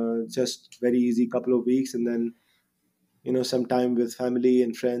 Just very easy couple of weeks, and then some time with family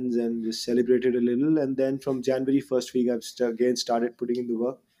and friends, and just celebrated a little. And then from January first week, I've again started putting in the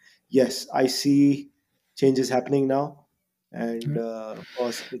work. Yes, I see changes happening now, and of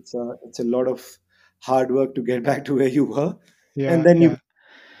course, it's a lot of hard work to get back to where you were, and Yeah, then you yeah,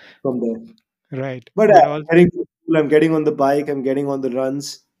 from there. right. But But all getting to school, I'm getting on the bike, I'm getting on the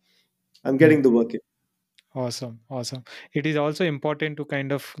runs, I'm mm, getting the work in. Awesome, awesome. It is also important to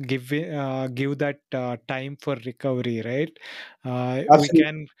kind of give that time for recovery, right? Uh, we Absolutely.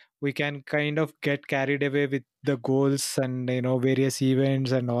 can we can kind of get carried away with the goals and various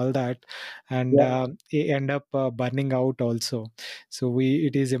events and all that, and Yeah, end up burning out also. So we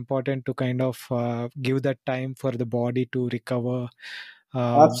it is important to kind of give that time for the body to recover.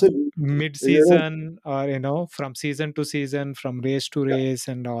 absolutely. Mid You know, season, or from season to season, from race to yeah, race,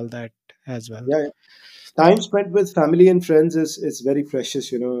 and all that as well. yeah. Time spent with family and friends is very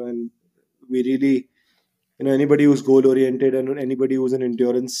precious, and we really, anybody who's goal oriented and anybody who's in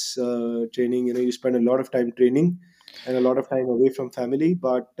endurance training, you spend a lot of time training and a lot of time away from family,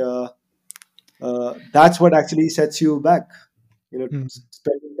 but that's what actually sets you back, Mm.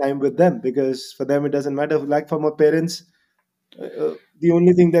 spending time with them, because for them it doesn't matter. Like for my parents, the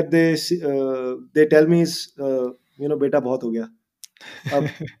only thing that they tell me is, beta bahut ho gaya.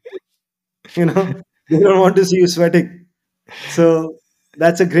 Ab, they don't want to see you sweating. So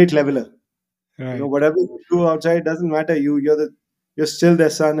that's a great leveler. Right, Whatever you do outside doesn't matter. You're still their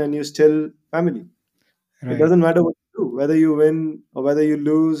son and you're still family. It right. doesn't matter what you do, whether you win or whether you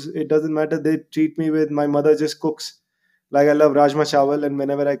lose. It doesn't matter. They treat me with, my mother just cooks. Like, I love Rajma Chawal, and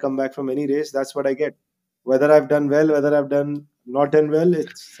whenever I come back from any race, that's what I get. Whether I've done well, whether I've done not done well,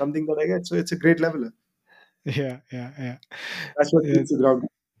 it's something that I get. So it's a great leveler. Yeah, yeah, yeah. That's what Yeah, keeps you grounded.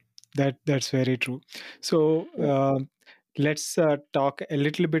 that's very true. So Yeah. let's talk a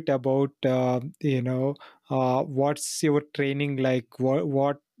little bit about what's your training like.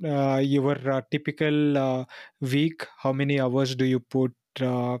 What your typical week? How many hours do you put?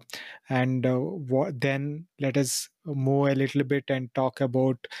 And then let us move a little bit and talk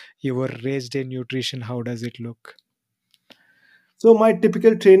about your race day nutrition. How does it look? So my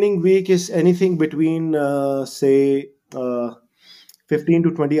typical training week is anything between, say, 15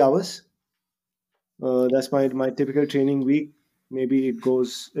 to 20 hours. That's my typical training week. Maybe it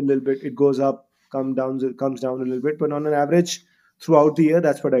goes a little bit, it goes up, comes down a little bit, but on an average throughout the year,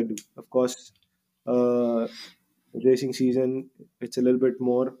 that's what I do. Of course, uh, racing season, it's a little bit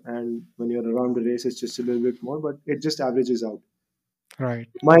more, and when you're around the race, it's just a little bit more, but it just averages out. Right.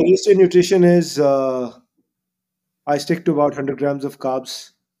 My Eastern nutrition is, I stick to about 100 grams of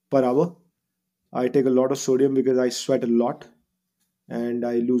carbs per hour. I take a lot of sodium because I sweat a lot and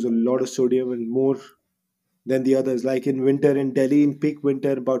I lose a lot of sodium and more than the others. Like in winter in Delhi, in peak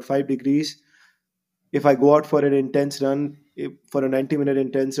winter, about 5 degrees. If I go out for an intense run, for a 90-minute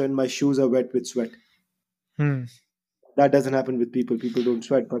intense run, my shoes are wet with sweat. Hmm. That doesn't happen with people. People don't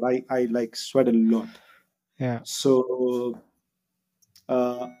sweat, but I like sweat a lot. Yeah. So,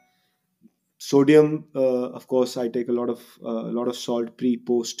 uh, sodium, of course, I take a lot of salt pre,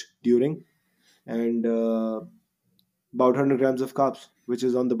 post, during, and about 100 grams of carbs, which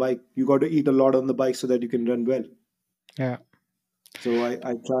is on the bike. You got to eat a lot on the bike so that you can run well. Yeah. So I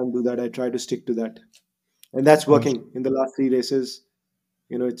try and do that. I try to stick to that, and that's Awesome. working. In the last 3 races,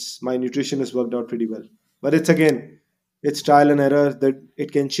 it's my nutrition has worked out pretty well. But it's, again, it's trial and error. That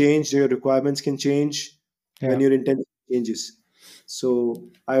it can change. Your requirements can change when Yeah. your intensity changes. So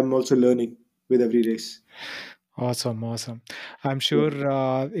I'm also learning with every race. Awesome, awesome. I'm Yeah. sure,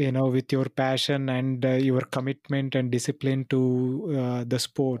 with your passion and your commitment and discipline to the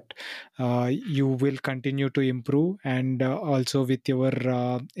sport, you will continue to improve. And also with your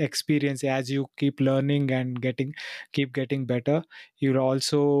experience, as you keep learning and keep getting better, you'll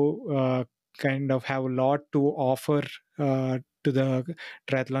also kind of have a lot to offer to the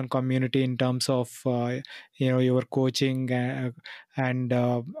triathlon community in terms of, your coaching and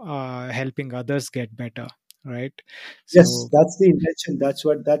helping others get better, right? Yes, So that's the intention.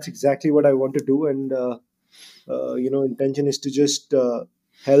 That's exactly what I want to do. And intention is to just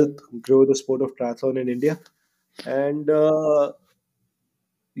help grow the sport of triathlon in India, and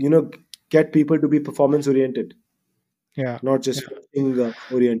you know get people to be performance oriented, yeah, not just yeah, finishing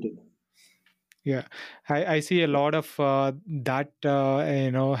oriented. yeah. I see a lot of that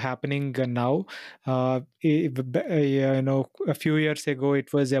happening now. A few years ago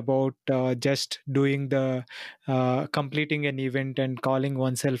it was about just doing the completing an event and calling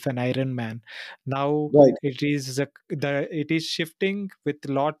oneself an Iron Man. Now Right. it is shifting with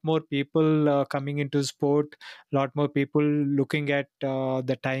a lot more people coming into sport, lot more people looking at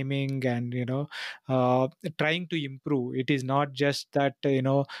the timing and trying to improve. It is not just that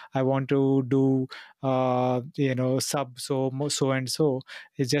I want to do sub so and so.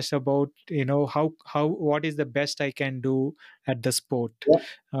 It's just about how what is the best I can do at the sport. Yeah.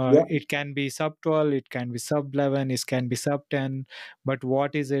 Yeah. It can be sub 12, it can be sub 11, it can be sub 10, but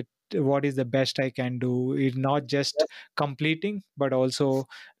what is it? What is the best I can do? It's not just completing, but also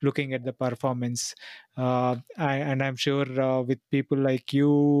looking at the performance. And I'm sure with people like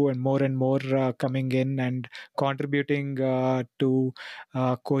you and more coming in and contributing to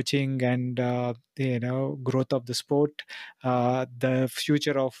coaching and growth of the sport, the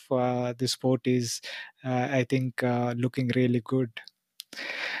future of the sport is, I think, looking really good.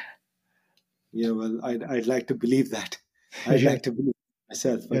 Yeah, well, I'd like to believe that. I'd Yeah, like to believe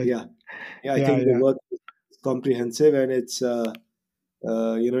myself, but yeah, yeah, yeah, I yeah, think the yeah. work is comprehensive, and it's it'll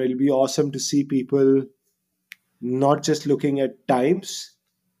be awesome to see people not just looking at times,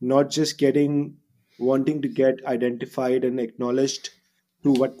 not just getting wanting to get identified and acknowledged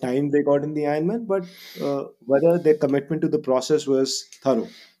to what time they got in the Ironman, but whether their commitment to the process was thorough.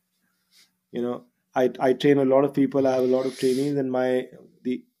 You know, I train a lot of people. I have a lot of trainees, and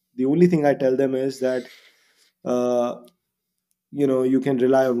the the only thing I tell them is that uh, you can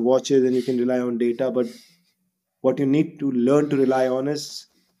rely on watches and you can rely on data, but what you need to learn to rely on is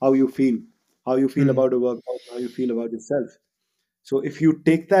how you feel Mm, about a workout, how you feel about yourself. So if you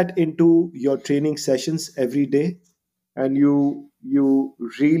take that into your training sessions every day, and you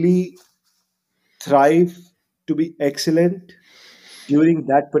really thrive to be excellent during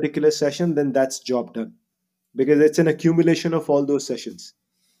that particular session, then that's job done, because it's an accumulation of all those sessions.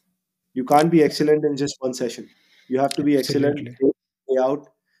 You can't be excellent in just one session. You have to be excellent absolutely. day out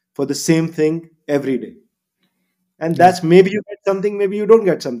for the same thing every day. And Yeah, that's, maybe you get something, maybe you don't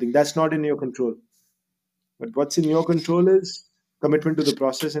get something. That's not in your control. But what's in your control is commitment to the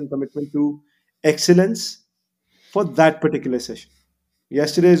process and commitment to excellence for that particular session.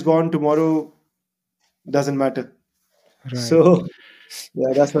 Yesterday is gone, tomorrow doesn't matter. right. So,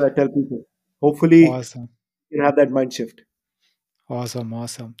 yeah, that's what I tell people. Hopefully, Awesome. you have that mind shift. Awesome,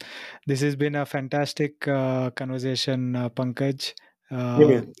 awesome. This has been a fantastic conversation, Pankaj. Yeah,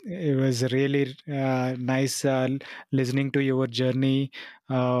 yeah. It was really nice listening to your journey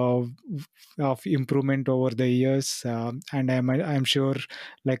uh, of improvement over the years, and I'm sure,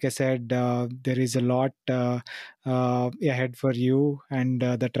 like I said, there is a lot ahead for you and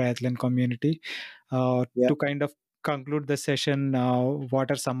the triathlon community. Yeah. To kind of conclude the session,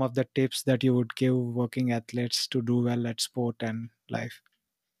 what are some of the tips that you would give working athletes to do well at sport and life?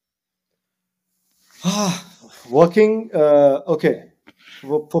 Working, okay.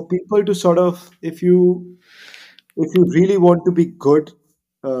 For people to sort of, if you really want to be good,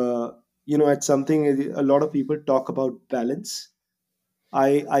 uh, at something, a lot of people talk about balance.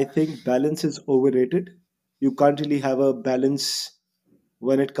 I think balance is overrated. You can't really have a balance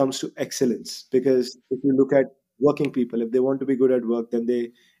when it comes to excellence, because if you look at working people, if they want to be good at work, then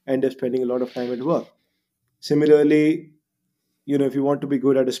they end up spending a lot of time at work. Similarly, if you want to be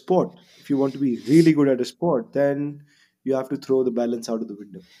good at a sport, if you want to be really good at a sport, then you have to throw the balance out of the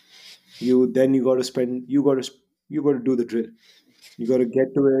window. You got to spend you got to do the drill. You got to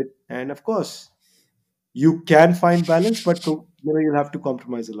get to it, and of course you can find balance, but you'll have to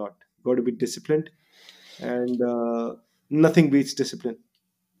compromise a lot. You got to be disciplined, and nothing beats discipline.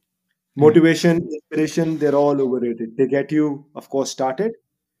 Yeah, Motivation, inspiration, they're all overrated. They get you, of course, started,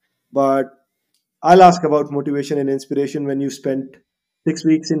 but I'll ask about motivation and inspiration when you spent 6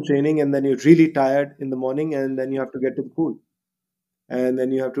 weeks in training and then you're really tired in the morning and then you have to get to the pool. And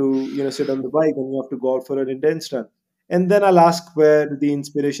then you have to, sit on the bike and you have to go out for an intense run. And then I'll ask where the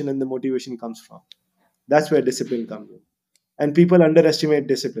inspiration and the motivation comes from. That's where discipline comes in. And people underestimate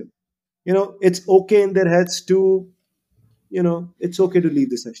discipline. It's okay in their heads to, it's okay to leave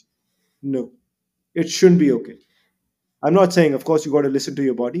the session. No, it shouldn't be okay. I'm not saying, of course, you got to listen to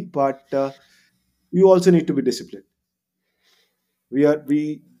your body, but you also need to be disciplined. We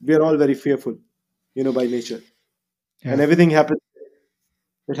are all very fearful, by nature, and yeah, everything happens.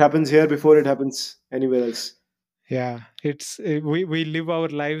 It happens here before it happens anywhere else. yeah. It's we live our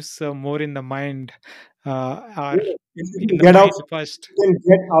lives more in the mind, or Yeah. If you in can the get out, mind first. you can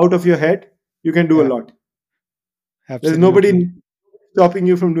get out of your head, you can do a Yeah, lot. There's absolutely. nobody stopping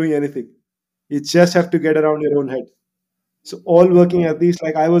you from doing anything. You just have to get around your own head. So all working athletes,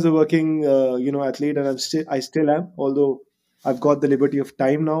 like I was a working, athlete, and I still am. Although I've got the liberty of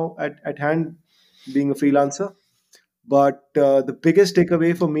time now at hand, being a freelancer. But the biggest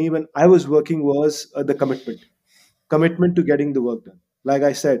takeaway for me when I was working was the commitment to getting the work done. Like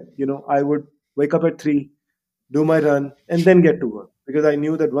I said, I would wake up at 3, do my run, and then get to work, because I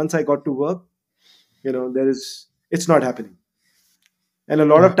knew that once I got to work, it's not happening. And a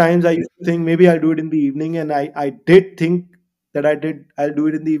lot Yeah, of times I used to think maybe I'll do it in the evening, and I did think that I'll do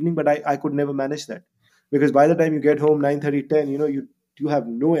it in the evening, but I could never manage that. because by the time you get home 9:30, 10, you have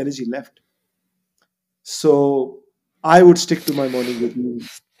no energy left. So I would stick to my morning routine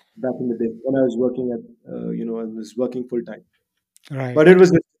back in the day when I was working I was working full time. Right. But it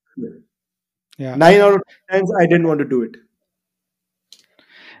was Yeah. 9 out of 10 times I didn't want to do it.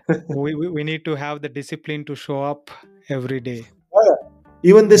 We need to have the discipline to show up every day. Yeah.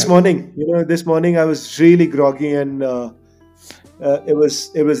 Even Yeah. this morning I was really groggy, and it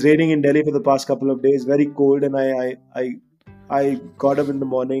was raining in Delhi for the past couple of days, very cold, and I got up in the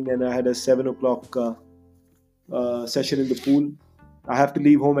morning and I had a 7 o'clock session in the pool. I have to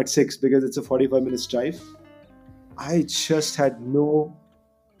leave home at 6 because it's a 45 minutes drive. I just had no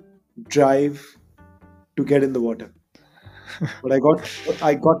drive to get in the water, but I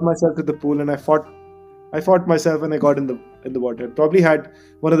got myself to the pool, and I fought myself, and I got in the water. Probably had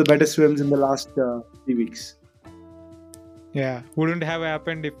one of the better swims in the last 3 weeks. Yeah. Wouldn't have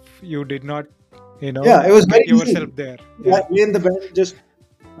happened if you did not, Yeah, it was get very yourself easy. there. Yeah. Like me in the bed, just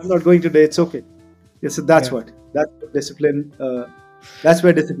I'm not going today. It's okay. Yes, so Yeah. that's what discipline. That's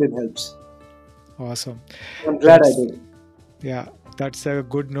where discipline helps. Awesome. I'm glad I That's did. Yeah, that's a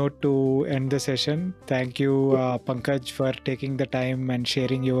good note to end the session. Thank you, Pankaj, for taking the time and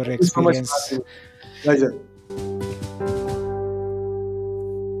sharing your Thank you so much for experience. having me. Pleasure.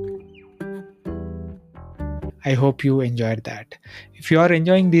 I hope you enjoyed that. If you are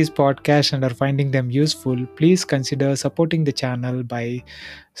enjoying these podcasts and are finding them useful, please consider supporting the channel by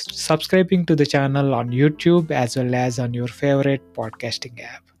subscribing to the channel on YouTube as well as on your favorite podcasting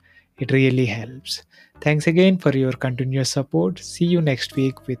app. It really helps. Thanks again for your continuous support. See you next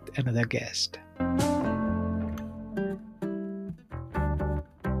week with another guest.